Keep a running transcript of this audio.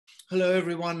Hello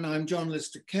everyone, I'm John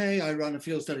Lister-Kaye. I run a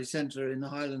field study centre in the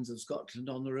Highlands of Scotland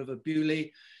on the River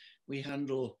Bewley. We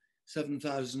handle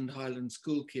 7,000 Highland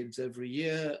school kids every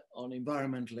year on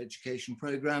environmental education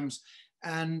programmes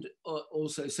and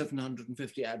also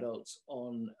 750 adults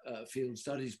on field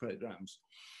studies programmes.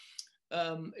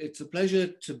 It's a pleasure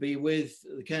to be with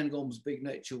the Cairngorms Big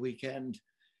Nature Weekend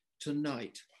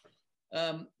tonight.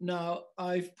 Now,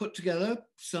 I've put together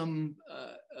some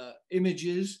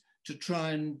images to try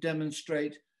and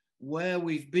demonstrate where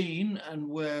we've been and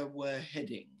where we're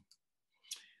heading.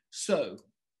 So,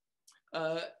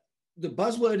 the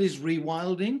buzzword is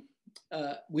rewilding.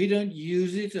 We don't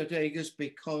use it at Aigas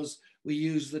because we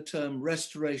use the term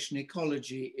restoration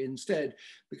ecology instead,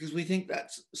 because we think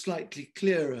that's slightly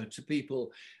clearer to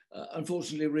people.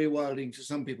 Unfortunately, rewilding to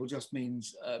some people just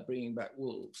means bringing back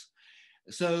wolves.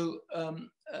 So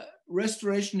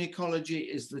restoration ecology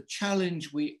is the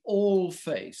challenge we all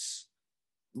face,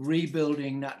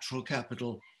 rebuilding natural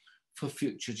capital for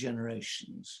future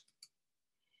generations.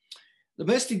 The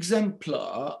best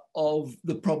exemplar of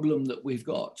the problem that we've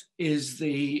got is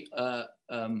the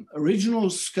original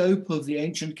scope of the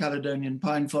ancient Caledonian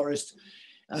pine forest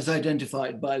as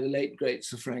identified by the late great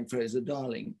Sir Frank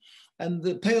Fraser-Darling. And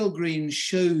the pale green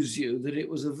shows you that it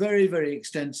was a very, very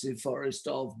extensive forest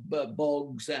of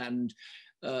bogs and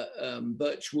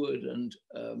birchwood and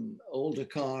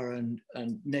alder-carr and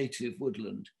native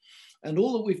woodland. And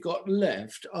all that we've got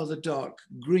left are the dark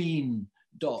green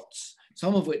dots,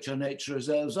 some of which are nature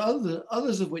reserves,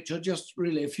 others of which are just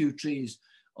really a few trees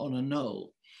on a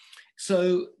knoll.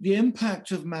 So the impact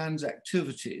of man's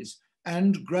activities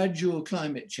and gradual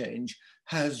climate change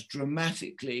has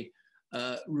dramatically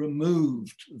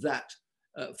removed that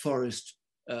forest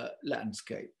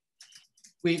landscape.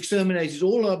 We exterminated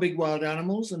all our big wild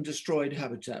animals and destroyed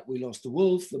habitat. We lost the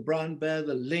wolf, the brown bear,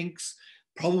 the lynx,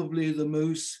 probably the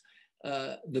moose,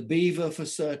 the beaver for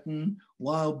certain,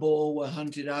 wild boar were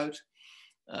hunted out.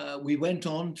 We went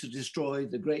on to destroy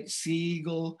the great sea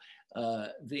eagle.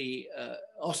 The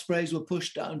ospreys were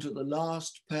pushed down to the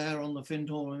last pair on the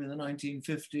Findhorn in the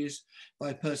 1950s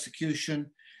by persecution.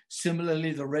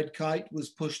 Similarly, the red kite was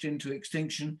pushed into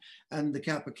extinction, and the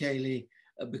capercaillie,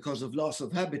 because of loss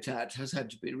of habitat, has had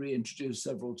to be reintroduced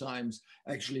several times,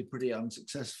 actually pretty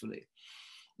unsuccessfully.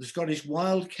 The Scottish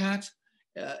wildcat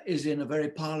is in a very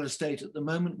parlous state at the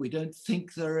moment. We don't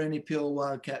think there are any pure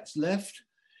wildcats left.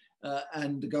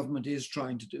 And the government is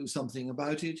trying to do something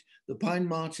about it. The pine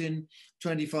marten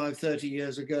 25, 30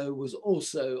 years ago was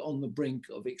also on the brink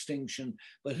of extinction,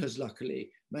 but has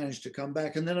luckily managed to come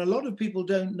back. And then a lot of people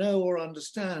don't know or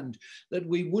understand that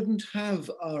we wouldn't have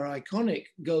our iconic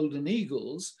golden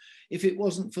eagles if it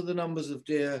wasn't for the numbers of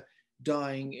deer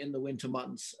dying in the winter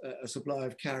months, a supply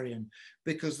of carrion,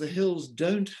 because the hills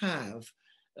don't have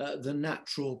the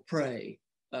natural prey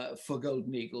for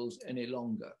golden eagles any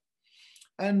longer.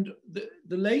 And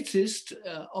the latest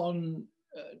on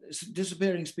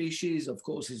disappearing species, of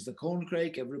course, is the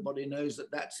corncrake. Everybody knows that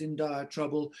that's in dire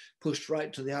trouble, pushed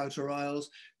right to the outer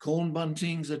isles. Corn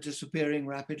buntings are disappearing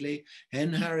rapidly.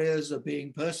 Hen harriers are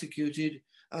being persecuted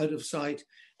out of sight.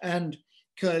 And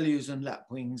curlews and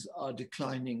lapwings are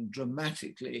declining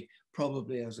dramatically,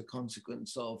 probably as a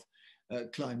consequence of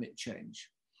climate change.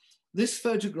 This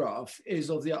photograph is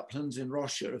of the uplands in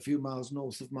Rossshire, a few miles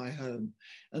north of my home,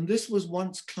 and this was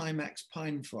once climax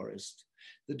pine forest.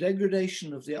 The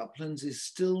degradation of the uplands is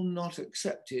still not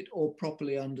accepted or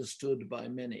properly understood by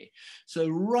many. So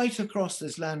right across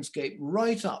this landscape,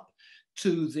 right up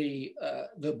to the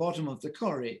bottom of the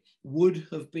corrie, would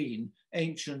have been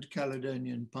ancient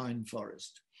Caledonian pine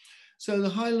forest. So the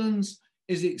Highlands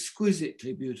is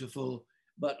exquisitely beautiful,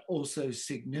 but also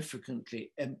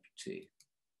significantly empty.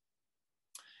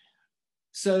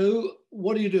 So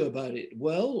what do you do about it?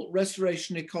 Well,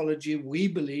 restoration ecology, we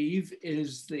believe,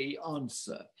 is the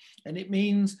answer. And it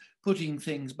means putting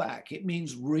things back. It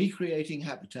means recreating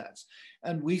habitats.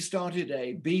 And we started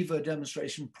a beaver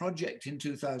demonstration project in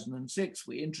 2006.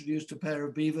 We introduced a pair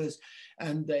of beavers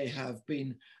and they have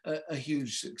been a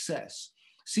huge success.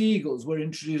 Sea eagles were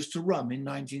introduced to Rum in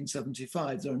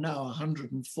 1975. There are now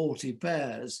 140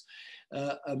 pairs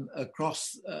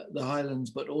across the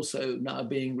Highlands, but also now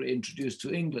being reintroduced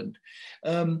to England.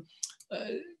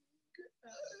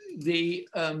 The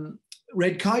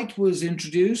red kite was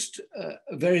introduced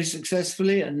very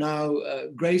successfully and now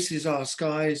graces our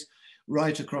skies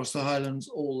right across the Highlands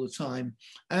all the time.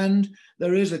 And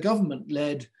there is a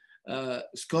government-led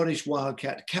Scottish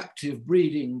wildcat captive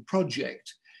breeding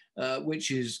project which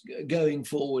is going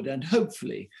forward and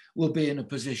hopefully will be in a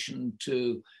position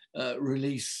to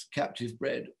release captive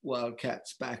bred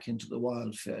wildcats back into the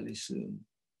wild fairly soon.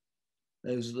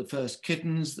 Those are the first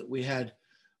kittens that we had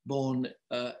born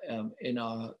in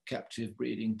our captive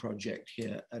breeding project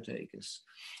here at Aigas.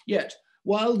 Yet,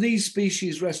 while these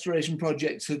species restoration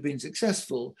projects have been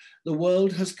successful, the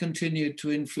world has continued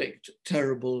to inflict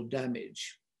terrible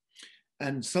damage.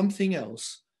 And something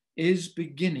else is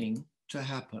beginning to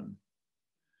happen.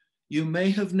 You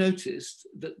may have noticed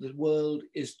that the world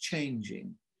is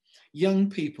changing.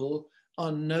 Young people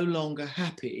are no longer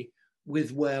happy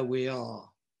with where we are.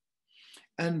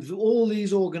 And all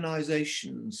these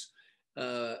organizations,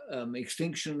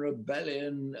 Extinction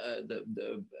Rebellion,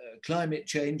 the climate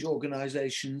change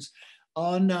organizations,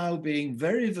 are now being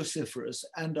very vociferous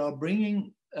and are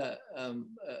bringing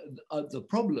the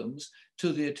problems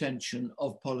to the attention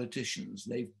of politicians.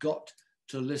 They've got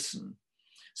to listen.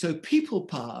 So people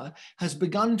power has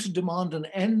begun to demand an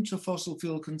end to fossil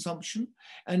fuel consumption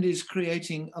and is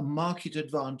creating a market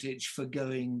advantage for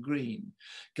going green.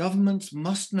 Governments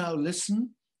must now listen,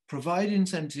 provide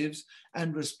incentives,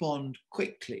 and respond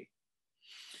quickly.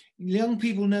 Young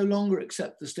people no longer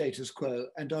accept the status quo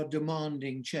and are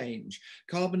demanding change.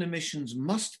 Carbon emissions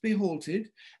must be halted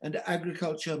and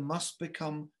agriculture must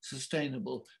become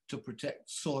sustainable to protect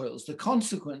soils. The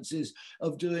consequences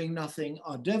of doing nothing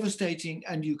are devastating,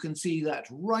 and you can see that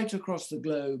right across the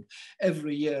globe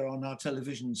every year on our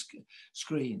television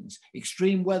screens.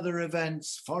 Extreme weather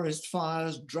events, forest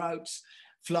fires, droughts,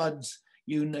 floods,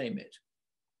 you name it.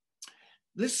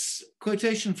 This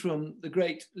quotation from the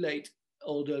great late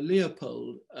Aldo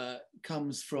Leopold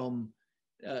comes from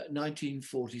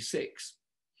 1946.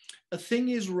 A thing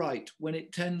is right when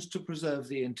it tends to preserve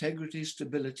the integrity,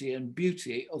 stability, and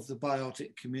beauty of the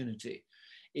biotic community.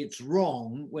 It's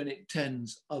wrong when it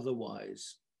tends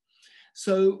otherwise.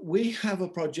 So we have a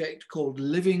project called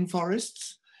Living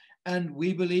Forests, and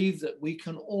we believe that we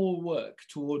can all work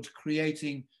towards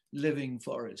creating living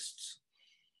forests.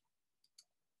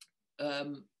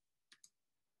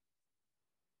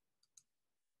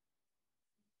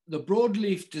 The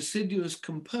broadleaf deciduous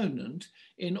component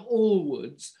in all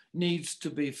woods needs to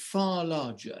be far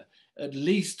larger, at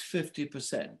least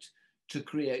 50%, to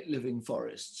create living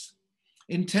forests.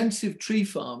 Intensive tree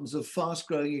farms of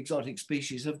fast-growing exotic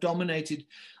species have dominated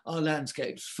our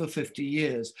landscapes for 50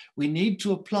 years. We need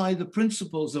to apply the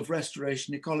principles of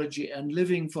restoration ecology and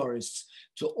living forests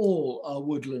to all our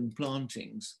woodland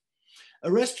plantings.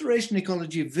 A restoration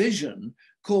ecology vision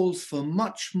calls for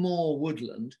much more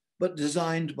woodland, but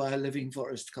designed by a living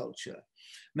forest culture.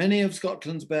 Many of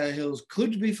Scotland's bare hills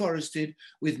could be forested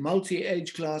with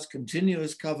multi-age class,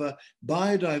 continuous cover,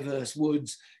 biodiverse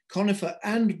woods, conifer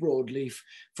and broadleaf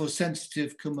for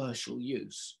sensitive commercial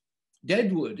use.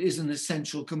 Deadwood is an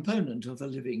essential component of a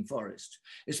living forest,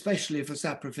 especially for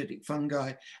saprophytic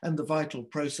fungi and the vital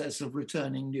process of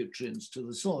returning nutrients to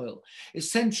the soil,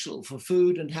 essential for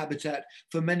food and habitat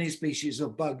for many species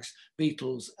of bugs,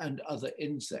 beetles, and other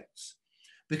insects.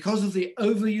 Because of the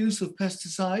overuse of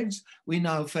pesticides, we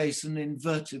now face an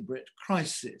invertebrate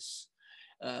crisis.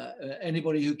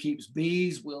 Anybody who keeps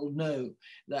bees will know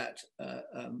that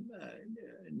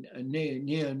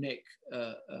neonic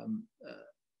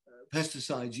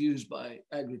pesticides used by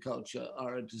agriculture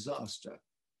are a disaster.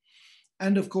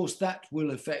 And of course, that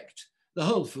will affect the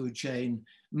whole food chain.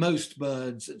 Most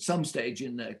birds at some stage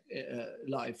in their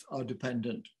life are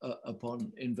dependent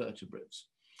upon invertebrates.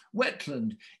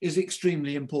 Wetland is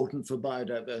extremely important for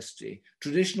biodiversity.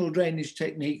 Traditional drainage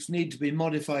techniques need to be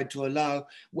modified to allow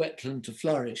wetland to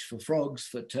flourish for frogs,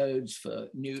 for toads, for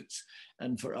newts,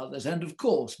 and for others. And of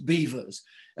course, beavers,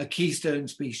 a keystone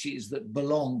species that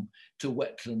belong to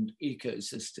wetland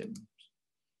ecosystems.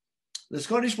 The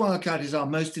Scottish wildcat is our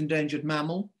most endangered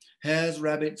mammal. Hares,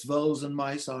 rabbits, voles, and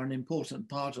mice are an important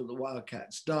part of the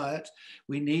wildcat's diet.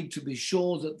 We need to be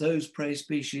sure that those prey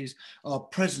species are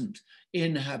present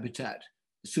in habitat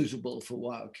suitable for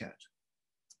wildcat.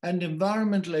 And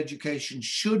environmental education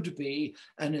should be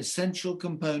an essential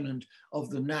component of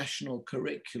the national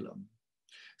curriculum.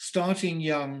 Starting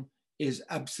young is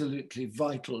absolutely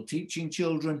vital, teaching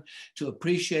children to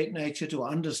appreciate nature, to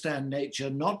understand nature,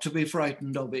 not to be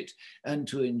frightened of it, and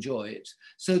to enjoy it.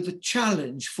 So the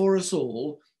challenge for us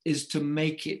all is to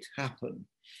make it happen.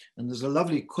 And there's a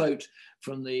lovely quote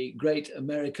from the great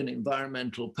American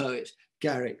environmental poet,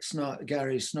 Gary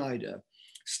Snyder: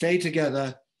 "Stay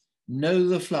together, know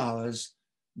the flowers,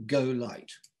 go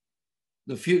light."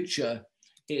 The future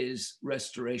is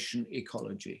restoration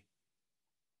ecology.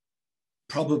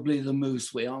 Probably the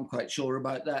moose, we aren't quite sure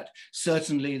about that.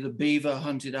 Certainly the beaver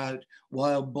hunted out,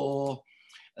 wild boar.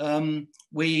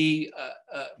 We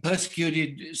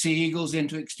persecuted sea eagles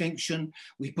into extinction.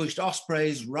 We pushed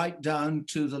ospreys right down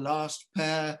to the last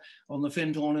pair on the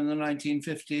Findhorn in the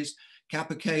 1950s.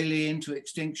 capercaillie into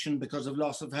extinction because of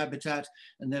loss of habitat,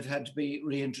 and they've had to be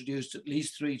reintroduced at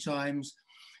least 3 times.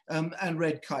 And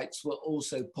red kites were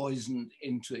also poisoned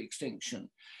into extinction.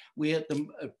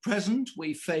 At present,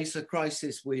 we face a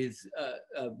crisis with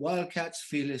wildcats,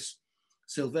 Felis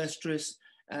sylvestris,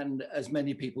 and as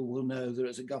many people will know, there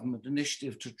is a government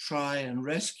initiative to try and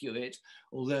rescue it,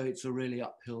 although it's a really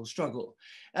uphill struggle.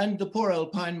 And the poor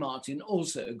old pine marten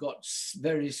also got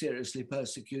very seriously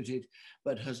persecuted,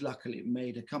 but has luckily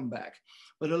made a comeback.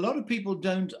 But a lot of people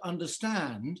don't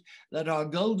understand that our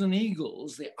golden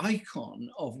eagles, the icon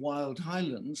of wild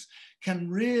highlands, can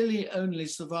really only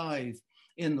survive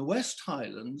in the West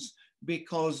Highlands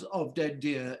because of dead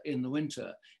deer in the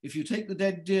winter. If you take the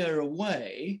dead deer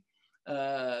away,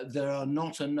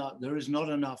 there is not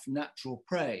enough natural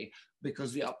prey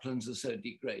because the uplands are so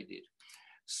degraded.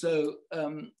 So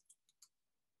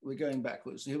we're going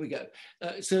backwards. Here we go.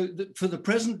 For the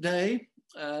present day,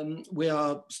 we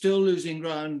are still losing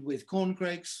ground with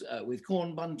corncrakes, with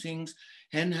corn buntings.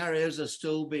 Hen harriers are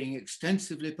still being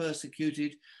extensively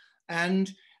persecuted,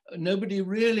 and nobody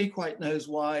really quite knows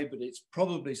why, but it's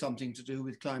probably something to do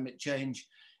with climate change.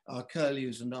 Our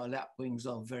curlews and our lapwings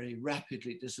are very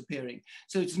rapidly disappearing.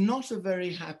 So it's not a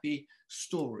very happy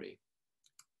story.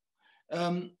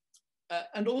 And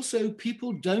also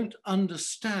people don't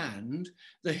understand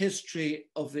the history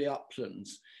of the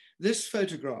uplands. This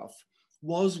photograph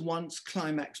was once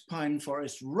climax pine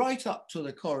forest right up to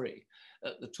the corrie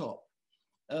at the top.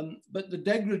 But the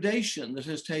degradation that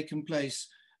has taken place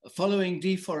following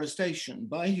deforestation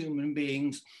by human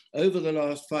beings over the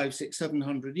last 500, 600,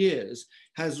 700 years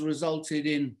has resulted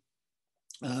in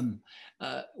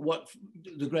what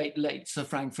the great late Sir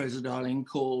Frank Fraser-Darling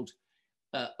called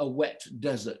a wet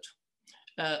desert.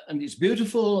 And it's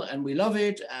beautiful and we love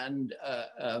it, and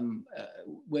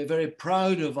we're very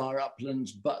proud of our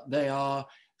uplands, but they are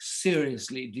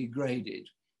seriously degraded.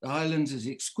 The Highlands is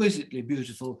exquisitely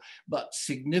beautiful, but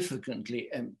significantly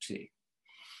empty.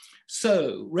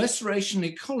 So restoration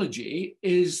ecology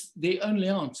is the only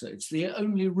answer. It's the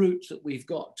only route that we've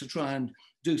got to try and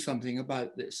do something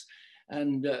about this.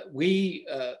 And we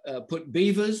put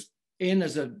beavers in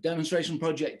as a demonstration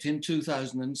project in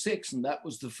 2006, and that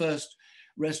was the first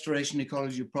restoration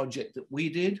ecology project that we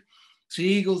did. Sea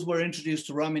eagles were introduced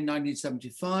to Rum in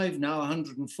 1975, now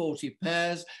 140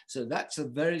 pairs. So that's a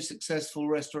very successful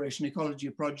restoration ecology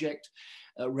project.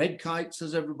 Red kites,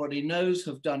 as everybody knows,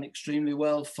 have done extremely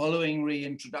well following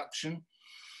reintroduction.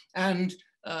 And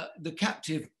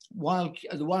the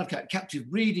wildcat captive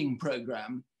breeding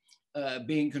program,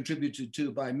 being contributed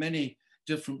to by many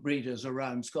different breeders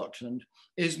around Scotland,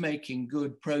 is making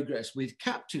good progress with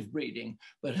captive breeding,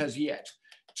 but has yet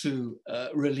to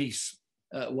release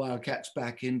wildcats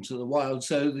back into the wild.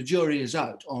 So the jury is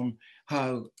out on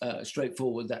how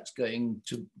straightforward that's going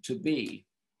to be.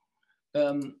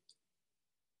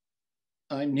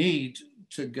 I need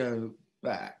to go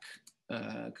back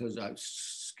because I've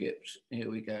skipped. Here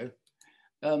we go.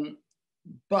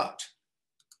 But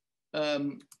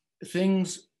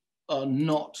things are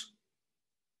not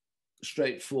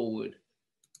straightforward.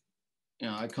 You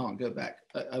know, I can't go back.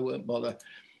 I won't bother.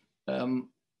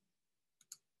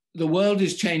 The world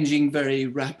is changing very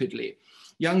rapidly.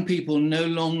 Young people no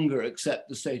longer accept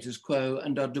the status quo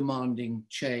and are demanding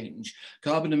change.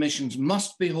 Carbon emissions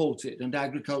must be halted and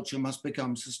agriculture must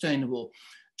become sustainable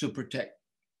to protect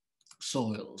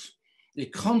soils. The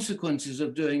consequences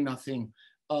of doing nothing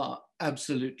are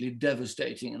absolutely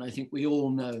devastating, and I think we all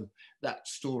know that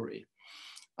story.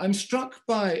 I'm struck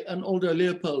by an Aldo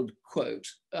Leopold quote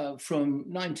from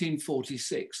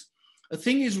 1946. "A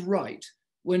thing is right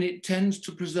when it tends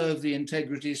to preserve the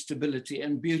integrity, stability,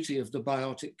 and beauty of the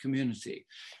biotic community.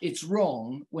 It's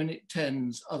wrong when it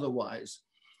tends otherwise."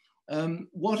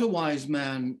 What a wise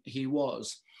man he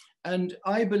was. And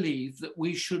I believe that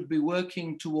we should be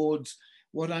working towards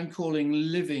what I'm calling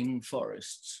living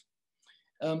forests.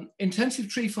 Intensive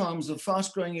tree farms of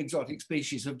fast-growing exotic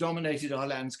species have dominated our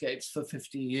landscapes for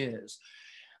 50 years.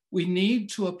 We need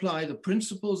to apply the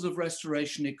principles of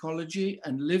restoration ecology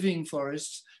and living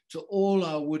forests to all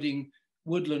our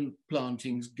woodland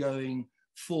plantings going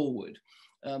forward.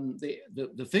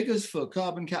 The figures for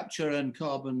carbon capture and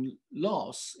carbon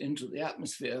loss into the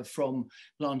atmosphere from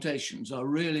plantations are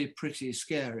really pretty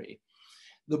scary.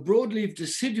 The broadleaf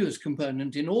deciduous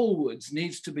component in all woods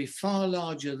needs to be far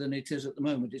larger than it is at the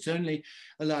moment. It's only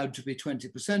allowed to be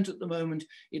 20% at the moment.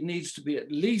 It needs to be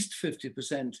at least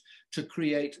 50% to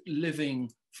create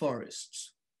living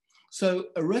forests. So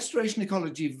a restoration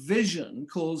ecology vision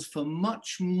calls for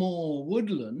much more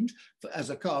woodland as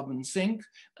a carbon sink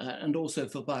and also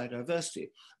for biodiversity,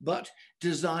 but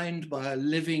designed by a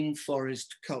living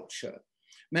forest culture.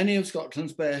 Many of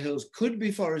Scotland's bare hills could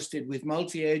be forested with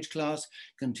multi-age class,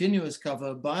 continuous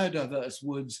cover, biodiverse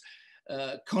woods,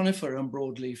 conifer and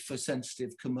broadleaf for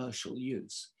sensitive commercial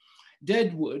use.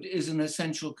 Deadwood is an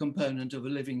essential component of a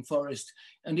living forest,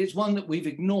 and it's one that we've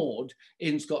ignored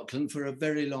in Scotland for a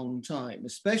very long time.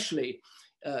 Especially,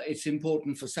 it's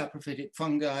important for saprophytic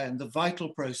fungi and the vital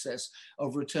process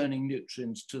of returning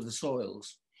nutrients to the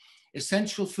soils.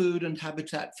 Essential food and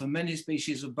habitat for many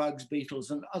species of bugs,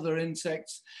 beetles, and other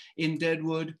insects in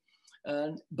Deadwood.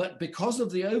 But because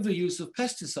of the overuse of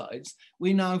pesticides,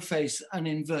 we now face an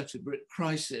invertebrate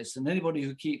crisis, and anybody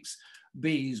who keeps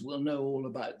bees will know all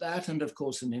about that. And of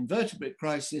course, an invertebrate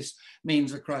crisis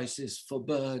means a crisis for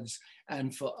birds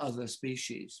and for other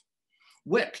species.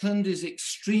 Wetland is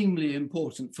extremely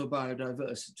important for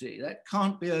biodiversity. That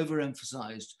can't be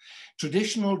overemphasized.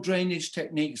 Traditional drainage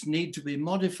techniques need to be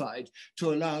modified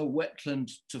to allow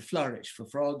wetland to flourish for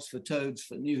frogs, for toads,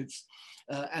 for newts,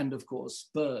 and of course,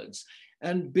 birds.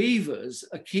 And beavers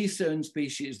are keystone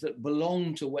species that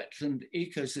belong to wetland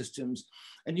ecosystems.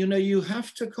 And you know, you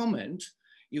have to comment,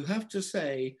 you have to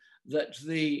say that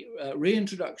the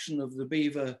reintroduction of the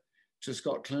beaver to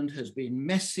Scotland has been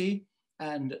messy,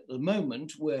 and at the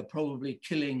moment we're probably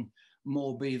killing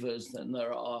more beavers than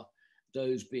there are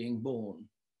those being born.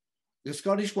 The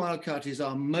Scottish wildcat is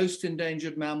our most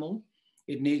endangered mammal.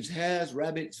 It needs hares,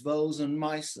 rabbits, voles, and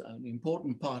mice, an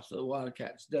important part of the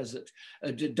wildcat's desert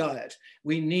diet.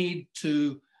 We need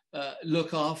to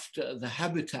look after the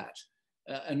habitat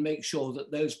and make sure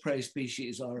that those prey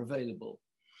species are available.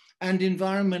 And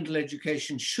environmental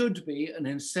education should be an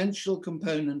essential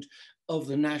component of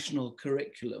the national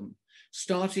curriculum.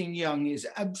 Starting young is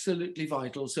absolutely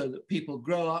vital so that people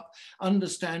grow up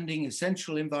understanding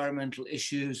essential environmental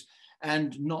issues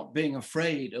and not being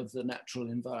afraid of the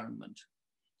natural environment.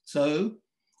 So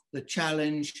the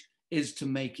challenge is to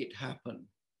make it happen.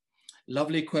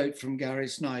 Lovely quote from Gary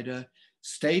Snyder: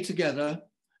 "Stay together,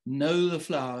 know the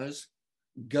flowers,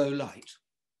 go light."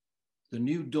 The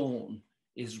new dawn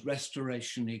is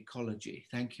restoration ecology.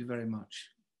 Thank you very much.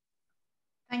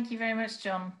 Thank you very much,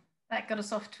 John. That got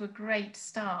us off to a great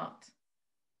start.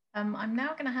 I'm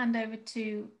now going to hand over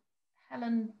to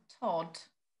Helen Todd,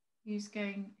 who's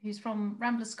from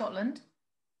Ramblers Scotland,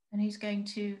 and who's going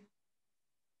to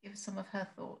give some of her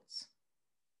thoughts.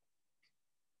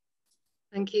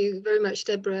 Thank you very much,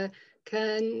 Deborah.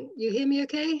 Can you hear me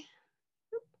okay?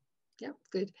 Yeah,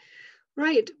 good.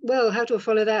 Right, well, how do I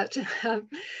follow that?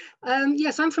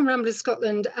 Yes, I'm from Ramblers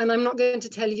Scotland, and I'm not going to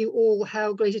tell you all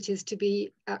how great it is to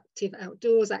be active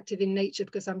outdoors, active in nature,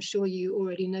 because I'm sure you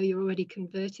already know, you're already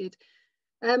converted.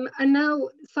 And now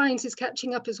science is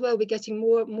catching up as well. We're getting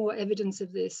more and more evidence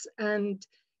of this, and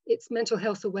it's Mental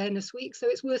Health Awareness Week, so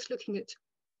it's worth looking at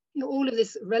all of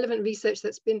this relevant research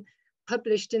that's been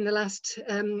published in the last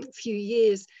few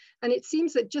years. And it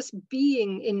seems that just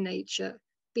being in nature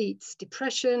beats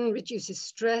depression, reduces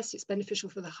stress, it's beneficial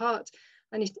for the heart,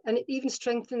 and it even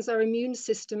strengthens our immune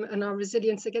system and our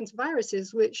resilience against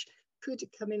viruses, which could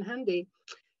come in handy.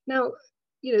 Now,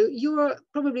 you know, you're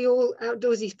probably all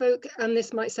outdoorsy folk, and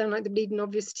this might sound like the bleeding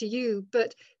obvious to you,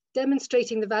 but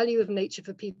demonstrating the value of nature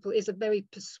for people is a very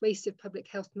persuasive public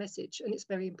health message, and it's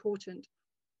very important.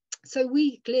 So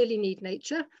we clearly need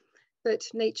nature, but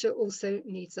nature also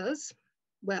needs us.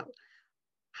 Well,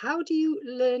 how do you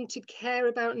learn to care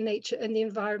about nature and the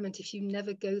environment if you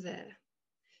never go there?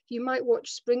 You might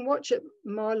watch Spring Watch at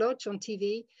Mar Lodge on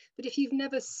TV, but if you've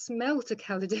never smelt a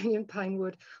Caledonian pine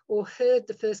wood or heard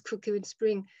the first cuckoo in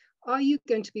spring, are you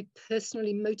going to be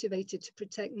personally motivated to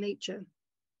protect nature?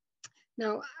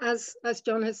 Now, as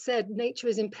John has said, nature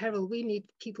is in peril. We need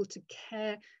people to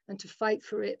care and to fight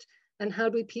for it. And how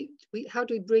do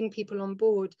we bring people on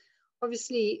board?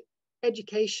 Obviously,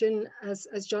 education, as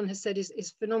John has said,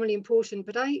 is phenomenally important,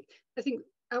 but I think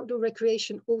outdoor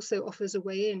recreation also offers a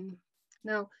way in.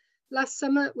 Now, last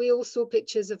summer, we all saw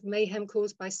pictures of mayhem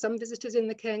caused by some visitors in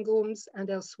the Cairngorms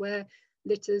and elsewhere,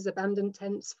 litters, abandoned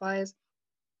tents, fires.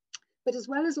 But as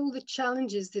well as all the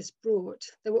challenges this brought,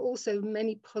 there were also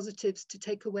many positives to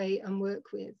take away and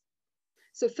work with.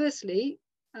 So firstly,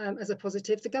 as a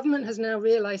positive, the government has now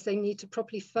realised they need to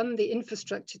properly fund the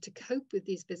infrastructure to cope with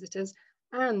these visitors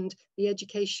and the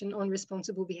education on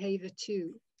responsible behaviour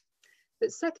too.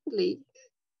 But secondly,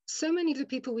 so many of the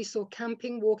people we saw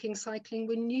camping, walking, cycling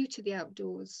were new to the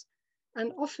outdoors,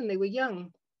 and often they were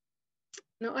young.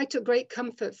 Now, I took great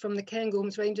comfort from the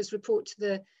Cairngorms Rangers report to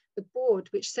the board,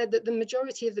 which said that the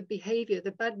majority of the behaviour,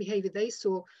 the bad behaviour they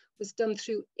saw, was done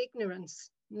through ignorance,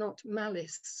 not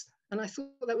malice. And I thought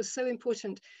that was so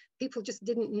important. People just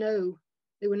didn't know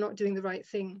they were not doing the right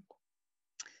thing.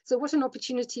 So what an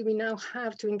opportunity we now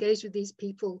have to engage with these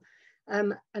people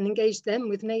and engage them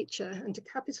with nature, and to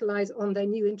capitalise on their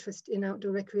new interest in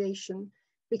outdoor recreation.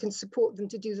 We can support them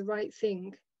to do the right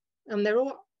thing. And there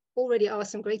already are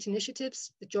some great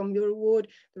initiatives, the John Muir Award,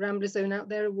 the Ramblers Own Out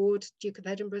There Award, Duke of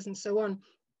Edinburgh's, and so on.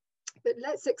 But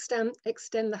let's extend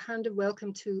the hand of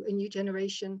welcome to a new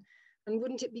generation. And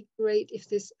wouldn't it be great if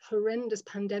this horrendous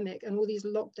pandemic and all these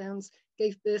lockdowns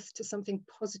gave birth to something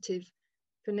positive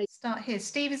for nature? Start here.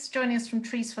 Steve is joining us from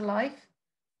Trees for Life.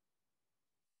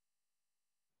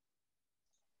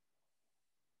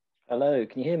 Hello,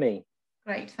 can you hear me?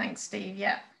 Great, thanks, Steve.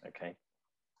 Yeah. Okay.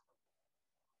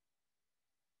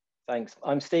 Thanks.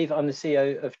 I'm Steve. I'm the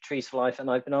CEO of Trees for Life,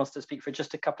 and I've been asked to speak for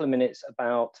just a couple of minutes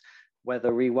about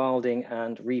whether rewilding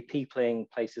and repeopling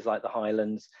places like the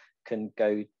Highlands can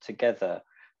go together.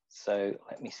 So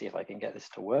let me see if I can get this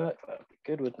to work. That would be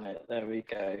good, wouldn't it? There we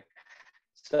go.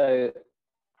 So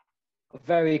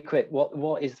very quick,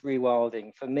 what is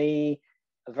rewilding? For me,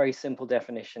 a very simple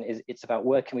definition is it's about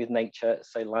working with nature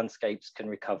so landscapes can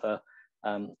recover.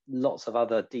 Lots of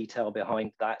other detail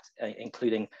behind that,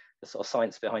 including the sort of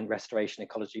science behind restoration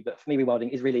ecology. But for me, rewilding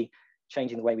is really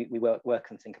changing the way we work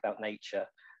and think about nature.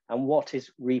 And what is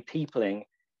repeopling?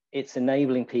 It's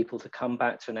enabling people to come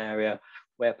back to an area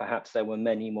where perhaps there were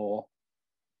many more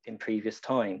in previous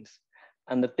times.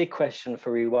 And the big question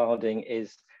for rewilding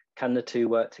is, can the two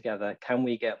work together? Can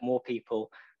we get more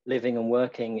people living and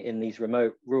working in these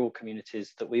remote rural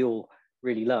communities that we all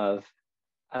really love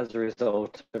as a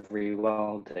result of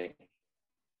rewilding?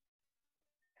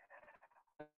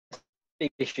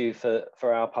 Big issue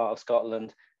for our part of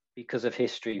Scotland because of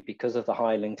history, because of the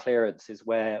Highland clearances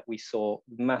where we saw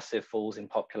massive falls in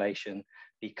population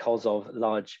because of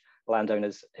large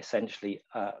landowners essentially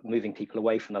moving people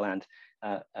away from the land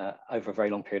over a very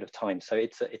long period of time. So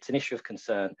it's an issue of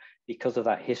concern because of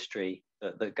that history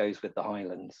that goes with the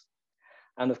Highlands.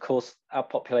 And of course, our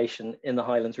population in the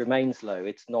Highlands remains low.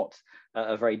 It's not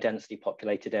a very densely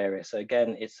populated area. So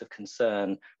again, it's of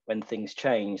concern when things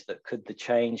change, that could the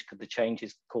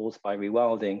changes caused by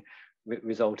rewilding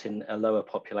result in a lower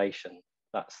population?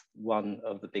 That's one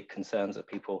of the big concerns that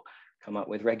people come up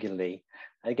with regularly.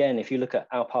 Again, if you look at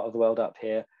our part of the world up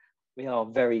here, we are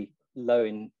very low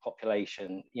in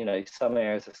population. You know, some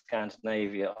areas of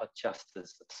Scandinavia are just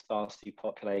as sparsely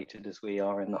populated as we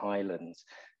are in the Highlands.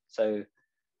 So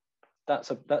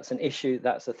that's an issue.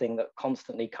 That's a thing that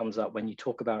constantly comes up when you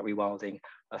talk about rewilding,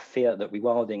 a fear that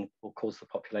rewilding will cause the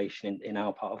population in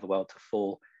our part of the world to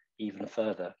fall even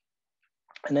further.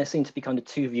 And there seem to be kind of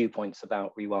two viewpoints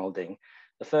about rewilding.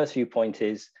 The first viewpoint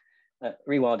is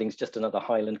rewilding is just another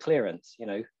Highland clearance. You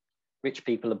know, rich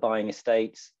people are buying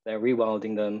estates, they're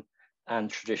rewilding them, and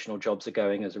traditional jobs are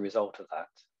going as a result of that.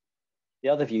 The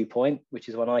other viewpoint, which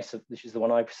is the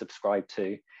one I subscribe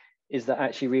to, is that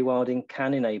actually rewilding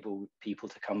can enable people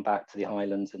to come back to the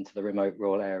Highlands and to the remote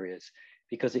rural areas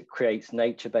because it creates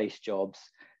nature-based jobs,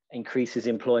 increases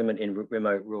employment in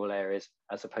remote rural areas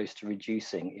as opposed to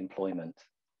reducing employment.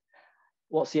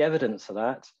 What's the evidence for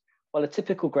that? Well, a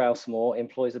typical grouse moor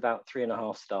employs about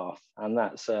 3.5 staff, and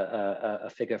that's a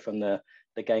figure from the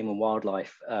Game and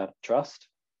Wildlife Trust.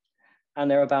 And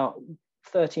there are about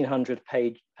 1,300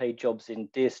 paid jobs in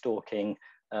deer stalking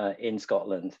in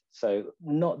Scotland. So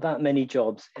not that many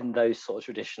jobs in those sort of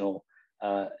traditional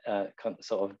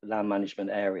sort of land management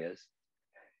areas.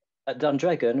 At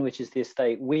Dundregan, which is the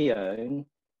estate we own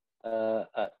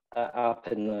up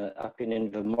in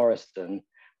Invermorriston,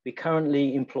 we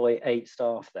currently employ 8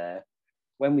 staff there.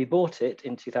 When we bought it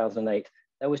in 2008,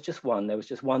 there was just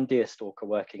one deer stalker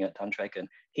working at Dundregan.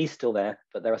 He's still there,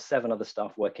 but there are 7 other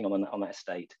staff working on that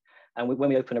estate. And when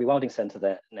we open a rewilding centre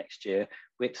there next year,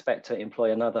 we expect to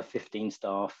employ another 15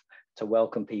 staff to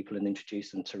welcome people and introduce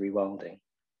them to rewilding.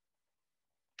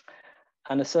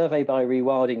 And a survey by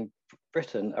Rewilding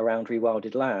Britain around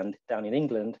rewilded land down in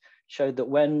England showed that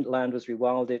when land was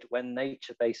rewilded, when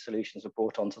nature-based solutions were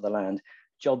brought onto the land,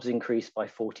 jobs increased by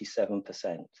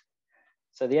 47%.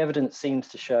 So the evidence seems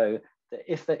to show that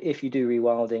if you do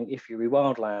rewilding, if you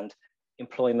rewild land,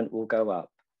 employment will go up.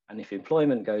 And if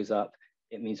employment goes up,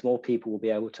 it means more people will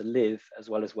be able to live as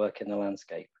well as work in the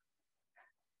landscape.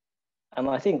 And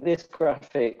I think this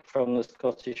graphic from the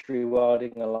Scottish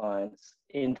Rewilding Alliance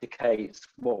indicates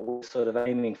what we're sort of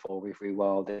aiming for with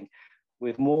rewilding,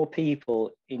 with more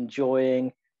people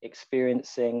enjoying,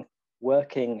 experiencing,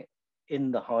 working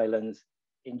in the Highlands,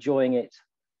 enjoying it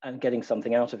and getting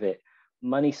something out of it.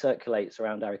 Money circulates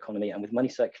around our economy, and with money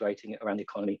circulating around the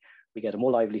economy, we get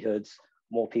more livelihoods,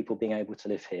 more people being able to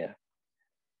live here.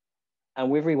 And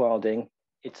with rewilding,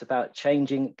 it's about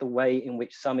changing the way in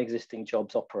which some existing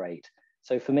jobs operate.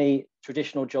 So for me,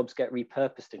 traditional jobs get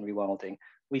repurposed in rewilding.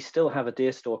 We still have a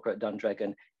deer stalker at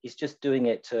Dundragon. He's just doing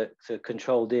it to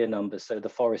control deer numbers so the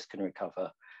forest can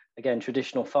recover. Again,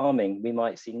 traditional farming, we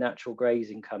might see natural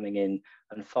grazing coming in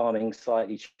and farming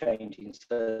slightly changing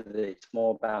so that it's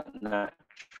more about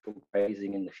natural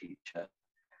grazing in the future.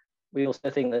 We also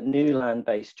think that new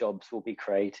land-based jobs will be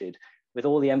created with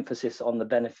all the emphasis on the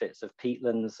benefits of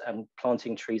peatlands and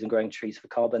planting trees and growing trees for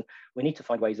carbon. We need to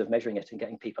find ways of measuring it and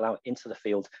getting people out into the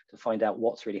field to find out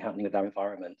what's really happening with our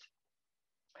environment.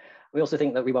 We also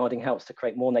think that rewilding helps to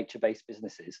create more nature-based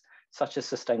businesses, such as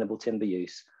sustainable timber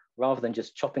use, rather than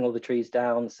just chopping all the trees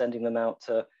down, sending them out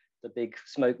to the big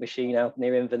smoke machine out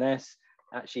near Inverness,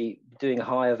 actually doing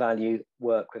higher value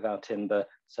work with our timber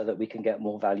so that we can get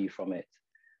more value from it.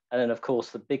 And then of course,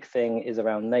 the big thing is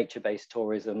around nature-based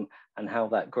tourism and how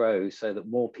that grows so that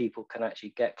more people can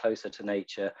actually get closer to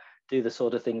nature, do the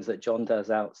sort of things that John does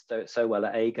out so well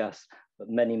at Aigas, but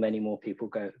many, many more people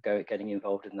getting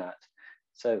involved in that.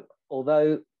 So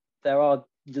although there are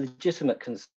legitimate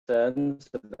concerns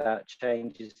about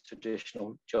changes to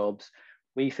traditional jobs,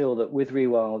 we feel that with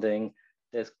rewilding,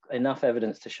 there's enough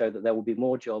evidence to show that there will be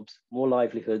more jobs, more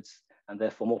livelihoods, and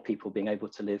therefore more people being able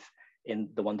to live in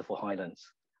the wonderful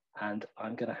Highlands. And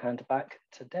I'm going to hand back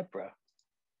to Deborah.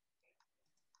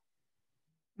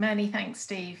 Many thanks,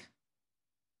 Steve.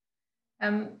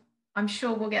 I'm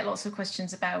sure we'll get lots of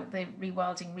questions about the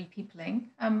rewilding, repeopling.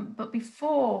 But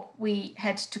before we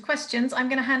head to questions, I'm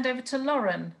going to hand over to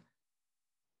Lauren.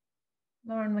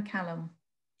 Lauren MacCallum.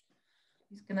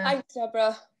 Thanks,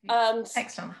 Deborah.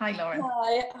 Excellent. Hi, Lauren.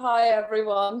 Hi,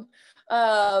 everyone.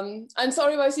 I'm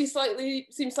sorry if I seem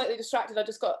slightly distracted. I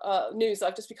just got news.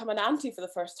 I've just become an auntie for the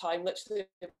first time, literally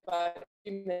about a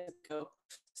few minutes ago.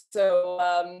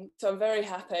 So, so I'm very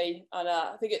happy, and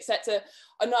I think it sets a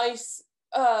nice,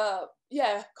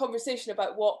 conversation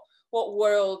about what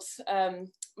world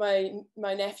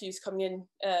my nephew's coming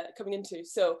into.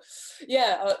 So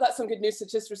yeah, that's some good news to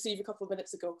just receive a couple of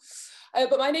minutes ago.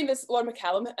 But my name is Lauren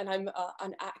MacCallum, and I'm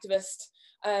an activist,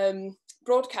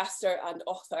 broadcaster and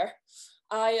author.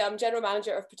 I am general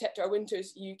manager of Protect Our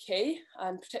Winters UK,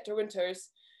 and Protect Our Winters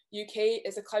UK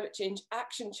is a climate change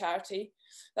action charity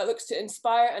that looks to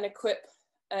inspire and equip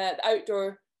the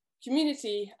outdoor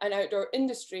community and outdoor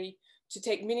industry to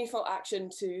take meaningful action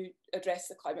to address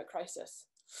the climate crisis.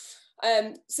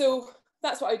 So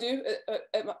that's what I do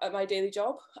at my daily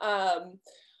job.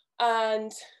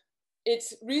 And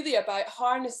it's really about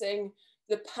harnessing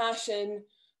the passion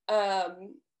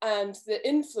and the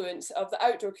influence of the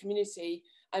outdoor community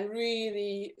and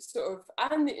really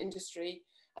and the industry,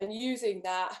 and using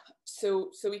that so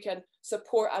we can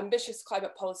support ambitious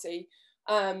climate policy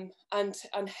and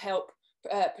help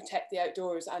protect the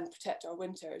outdoors and protect our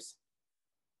winters.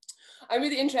 I'm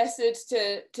really interested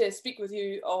to speak with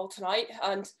you all tonight,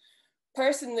 and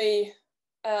personally,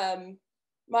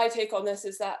 my take on this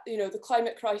is that, you know, the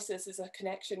climate crisis is a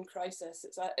connection crisis.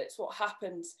 It's what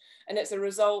happens, and it's a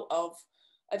result of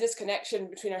a disconnection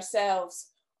between ourselves,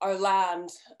 our land,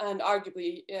 and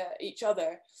arguably each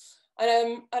other.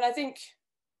 And I think,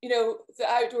 you know, the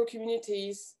outdoor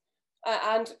communities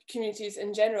and communities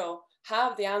in general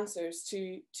have the answers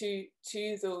to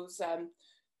those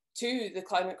to the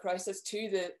climate crisis, to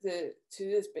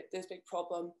this big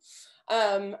problem,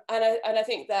 and I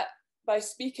think that by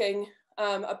speaking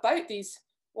about these,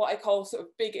 what I call sort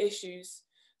of big issues,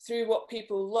 through what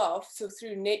people love, so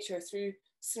through nature, through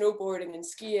snowboarding and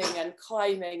skiing and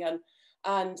climbing and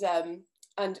you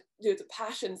know, the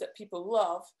passions that people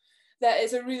love, that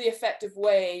is a really effective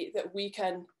way that we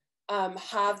can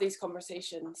have these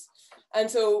conversations.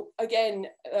 And so again,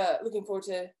 looking forward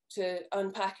to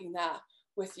unpacking that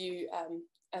with you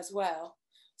as well.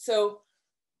 So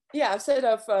yeah, I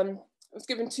was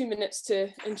given 2 minutes to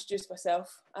introduce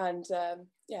myself, and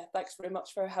yeah, thanks very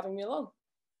much for having me along.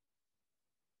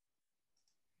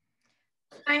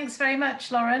 Thanks very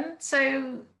much, Lauren.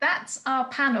 So that's our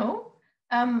panel.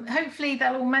 Hopefully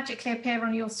they'll all magically appear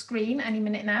on your screen any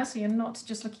minute now, so you're not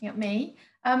just looking at me.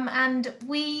 And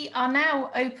we are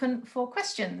now open for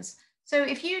questions. So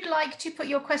if you'd like to put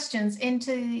your questions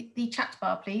into the chat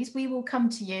bar, please, we will come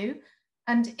to you.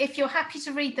 And if you're happy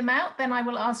to read them out, then I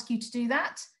will ask you to do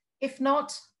that. If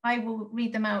not, I will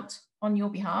read them out on your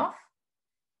behalf.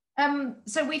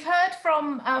 So we've heard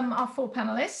from our 4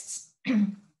 panelists.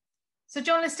 So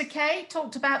John Lister-Kaye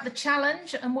talked about the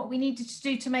challenge and what we needed to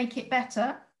do to make it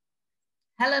better.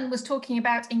 Helen was talking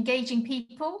about engaging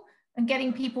people and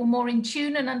getting people more in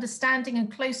tune and understanding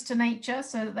and close to nature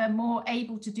so that they're more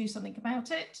able to do something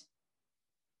about it.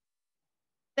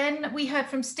 Then we heard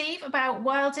from Steve about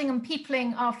wilding and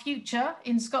peopling our future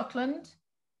in Scotland.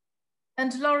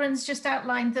 And Lauren's just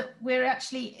outlined that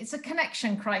it's a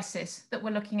connection crisis that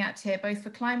we're looking at here, both for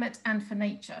climate and for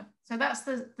nature. So that's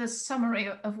the summary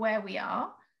of where we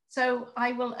are. So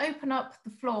I will open up the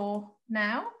floor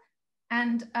now.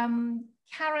 And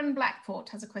Karen Blackport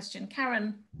has a question.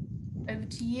 Karen, over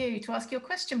to you to ask your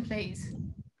question, please.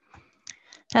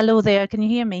 Hello there, can you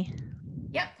hear me?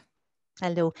 Yep.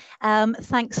 Hello.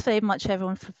 Thanks very much,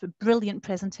 everyone, for brilliant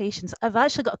presentations. I've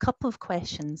actually got a couple of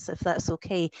questions, if that's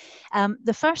okay.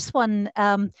 The first one,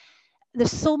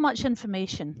 there's so much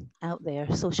information out there,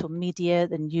 social media,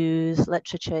 the news,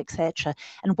 literature, etc.,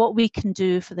 and what we can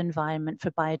do for the environment,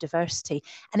 for biodiversity.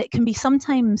 And it can be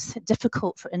sometimes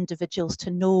difficult for individuals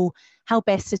to know how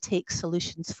best to take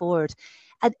solutions forward.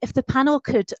 And if the panel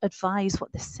could advise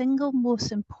what the single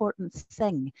most important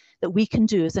thing that we can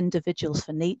do as individuals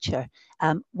for nature,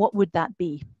 what would that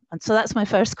be? And so that's my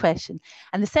first question.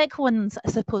 And the second one's, I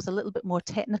suppose, a little bit more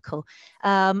technical.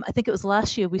 I think it was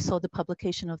last year we saw the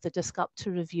publication of the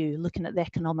Disruptor Review looking at the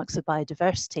economics of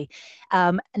biodiversity.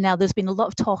 Now there's been a lot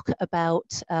of talk about,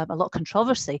 a lot of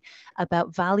controversy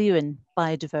about valuing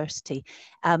biodiversity.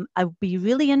 I'd be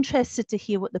really interested to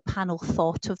hear what the panel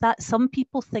thought of that. Some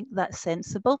people think that's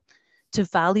sensible to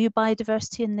value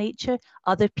biodiversity in nature.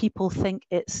 Other people think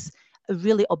it's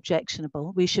really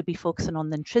objectionable. We should be focusing on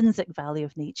the intrinsic value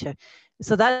of nature.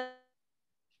 So that.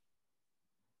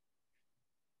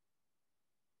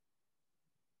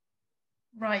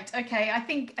 Right, okay, I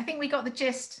think we got the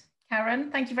gist,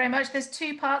 Karen. Thank you very much. There's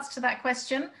two parts to that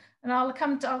question, and I'll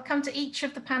come to each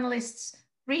of the panelists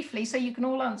briefly so you can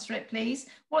all answer it, please.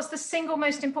 What's the single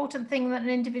most important thing that an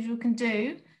individual can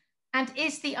do? And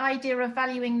is the idea of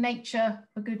valuing nature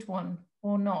a good one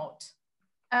or not?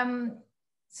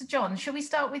 So John, shall we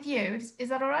start with you? Is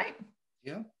that all right?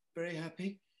 Yeah, very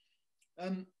happy.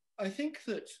 I think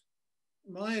that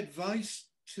my advice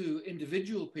to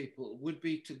individual people would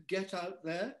be to get out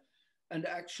there and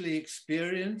actually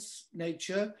experience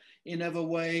nature in whatever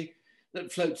way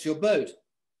that floats your boat,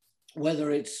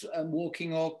 whether it's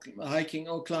walking or hiking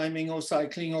or climbing or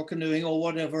cycling or canoeing or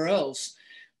whatever else.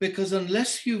 Because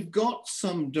unless you've got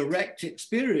some direct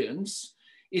experience,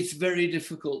 it's very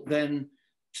difficult then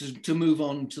to move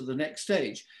on to the next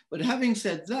stage. But having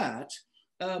said that,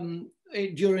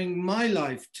 during my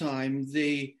lifetime,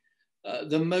 the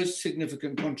most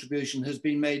significant contribution has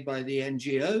been made by the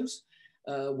NGOs,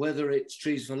 whether it's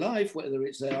Trees for Life, whether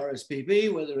it's the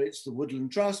RSPB, whether it's the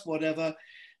Woodland Trust, whatever.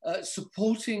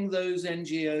 Supporting those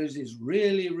NGOs is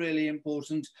really, really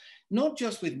important, not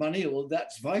just with money, or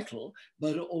that's vital,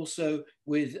 but also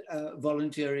with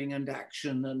volunteering and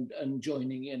action and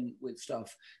joining in with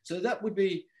stuff. So that would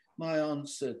be my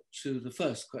answer to the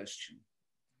first question.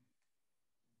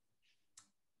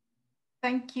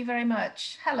 Thank you very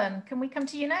much. Helen, can we come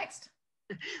to you next?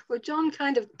 Well, John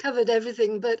kind of covered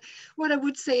everything, but what I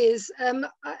would say is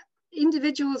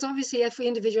individuals, obviously every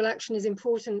individual action is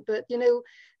important, but you know,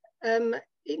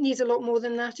 it needs a lot more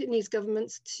than that. It needs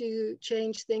governments to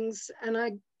change things. And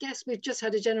I guess we've just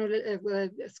had a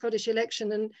Scottish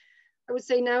election, and I would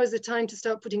say now is the time to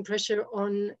start putting pressure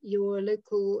on your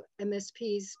local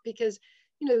MSPs, because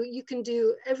you know, you can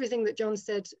do everything that John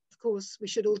said. Of course, we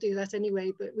should all do that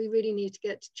anyway, but we really need to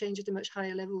get change at a much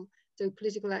higher level. So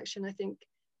political action, I think,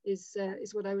 is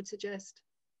what I would suggest.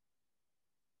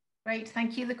 Great,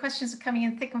 thank you. The questions are coming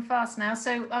in thick and fast now.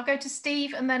 So I'll go to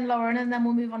Steve and then Lauren, and then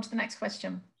we'll move on to the next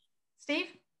question. Steve?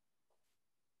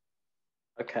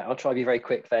 Okay, I'll try to be very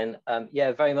quick then.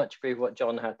 Yeah, very much agree with what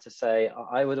John had to say.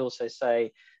 I would also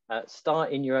say,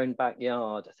 start in your own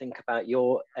backyard. Think about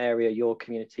your area, your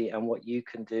community, and what you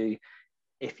can do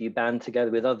if you band together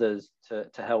with others to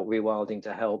help rewilding,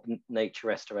 to help nature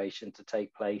restoration to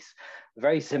take place. A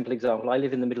very simple example, I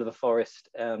live in the middle of a forest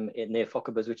near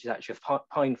Fochabers, which is actually a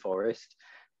pine forest.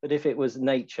 But if it was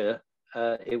nature,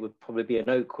 it would probably be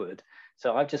an oak wood.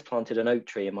 So I've just planted an oak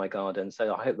tree in my garden.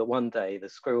 So I hope that one day the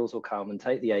squirrels will come and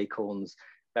take the acorns,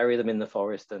 bury them in the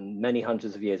forest, and many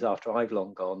hundreds of years after I've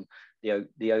long gone,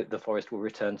 the forest will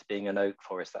return to being an oak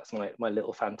forest. That's my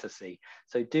little fantasy.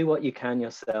 So do what you can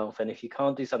yourself, and if you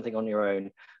can't do something on your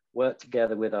own, work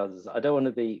together with others. I don't want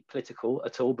to be political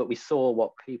at all, but we saw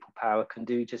what people power can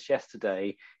do just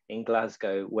yesterday in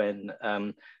Glasgow when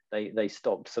they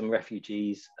stopped some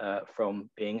refugees from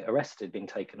being arrested, being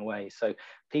taken away. So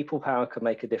people power can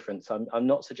make a difference. I'm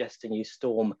not suggesting you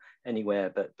storm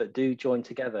anywhere, but do join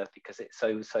together, because it's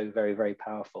so very, very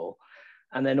powerful.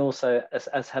 And then also,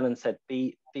 as Helen said,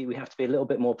 we have to be a little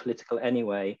bit more political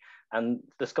anyway. And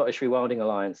the Scottish Rewilding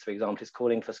Alliance, for example, is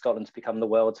calling for Scotland to become the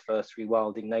world's first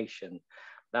rewilding nation.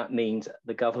 That means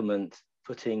the government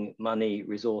putting money,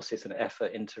 resources and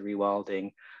effort into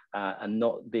rewilding and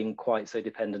not being quite so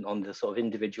dependent on the sort of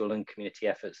individual and community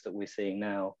efforts that we're seeing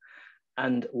now.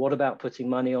 And what about putting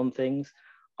money on things?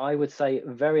 I would say,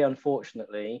 very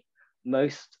unfortunately,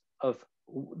 most of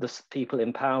the people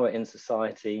in power in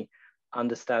society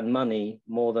understand money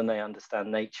more than they understand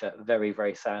nature, very,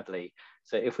 very sadly.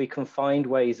 So if we can find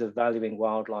ways of valuing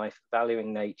wildlife,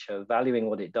 valuing nature, valuing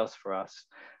what it does for us,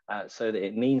 so that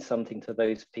it means something to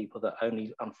those people that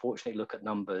only unfortunately look at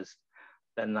numbers,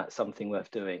 then that's something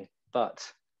worth doing. But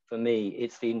for me,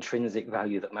 it's the intrinsic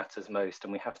value that matters most,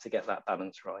 and we have to get that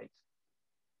balance right.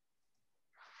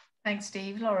 Thanks,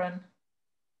 Steve. Lauren?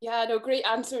 Yeah, no, great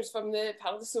answers from the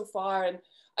panelists so far. And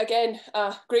again,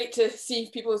 great to see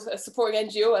people supporting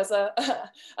NGO as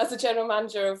a general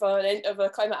manager of a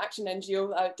climate action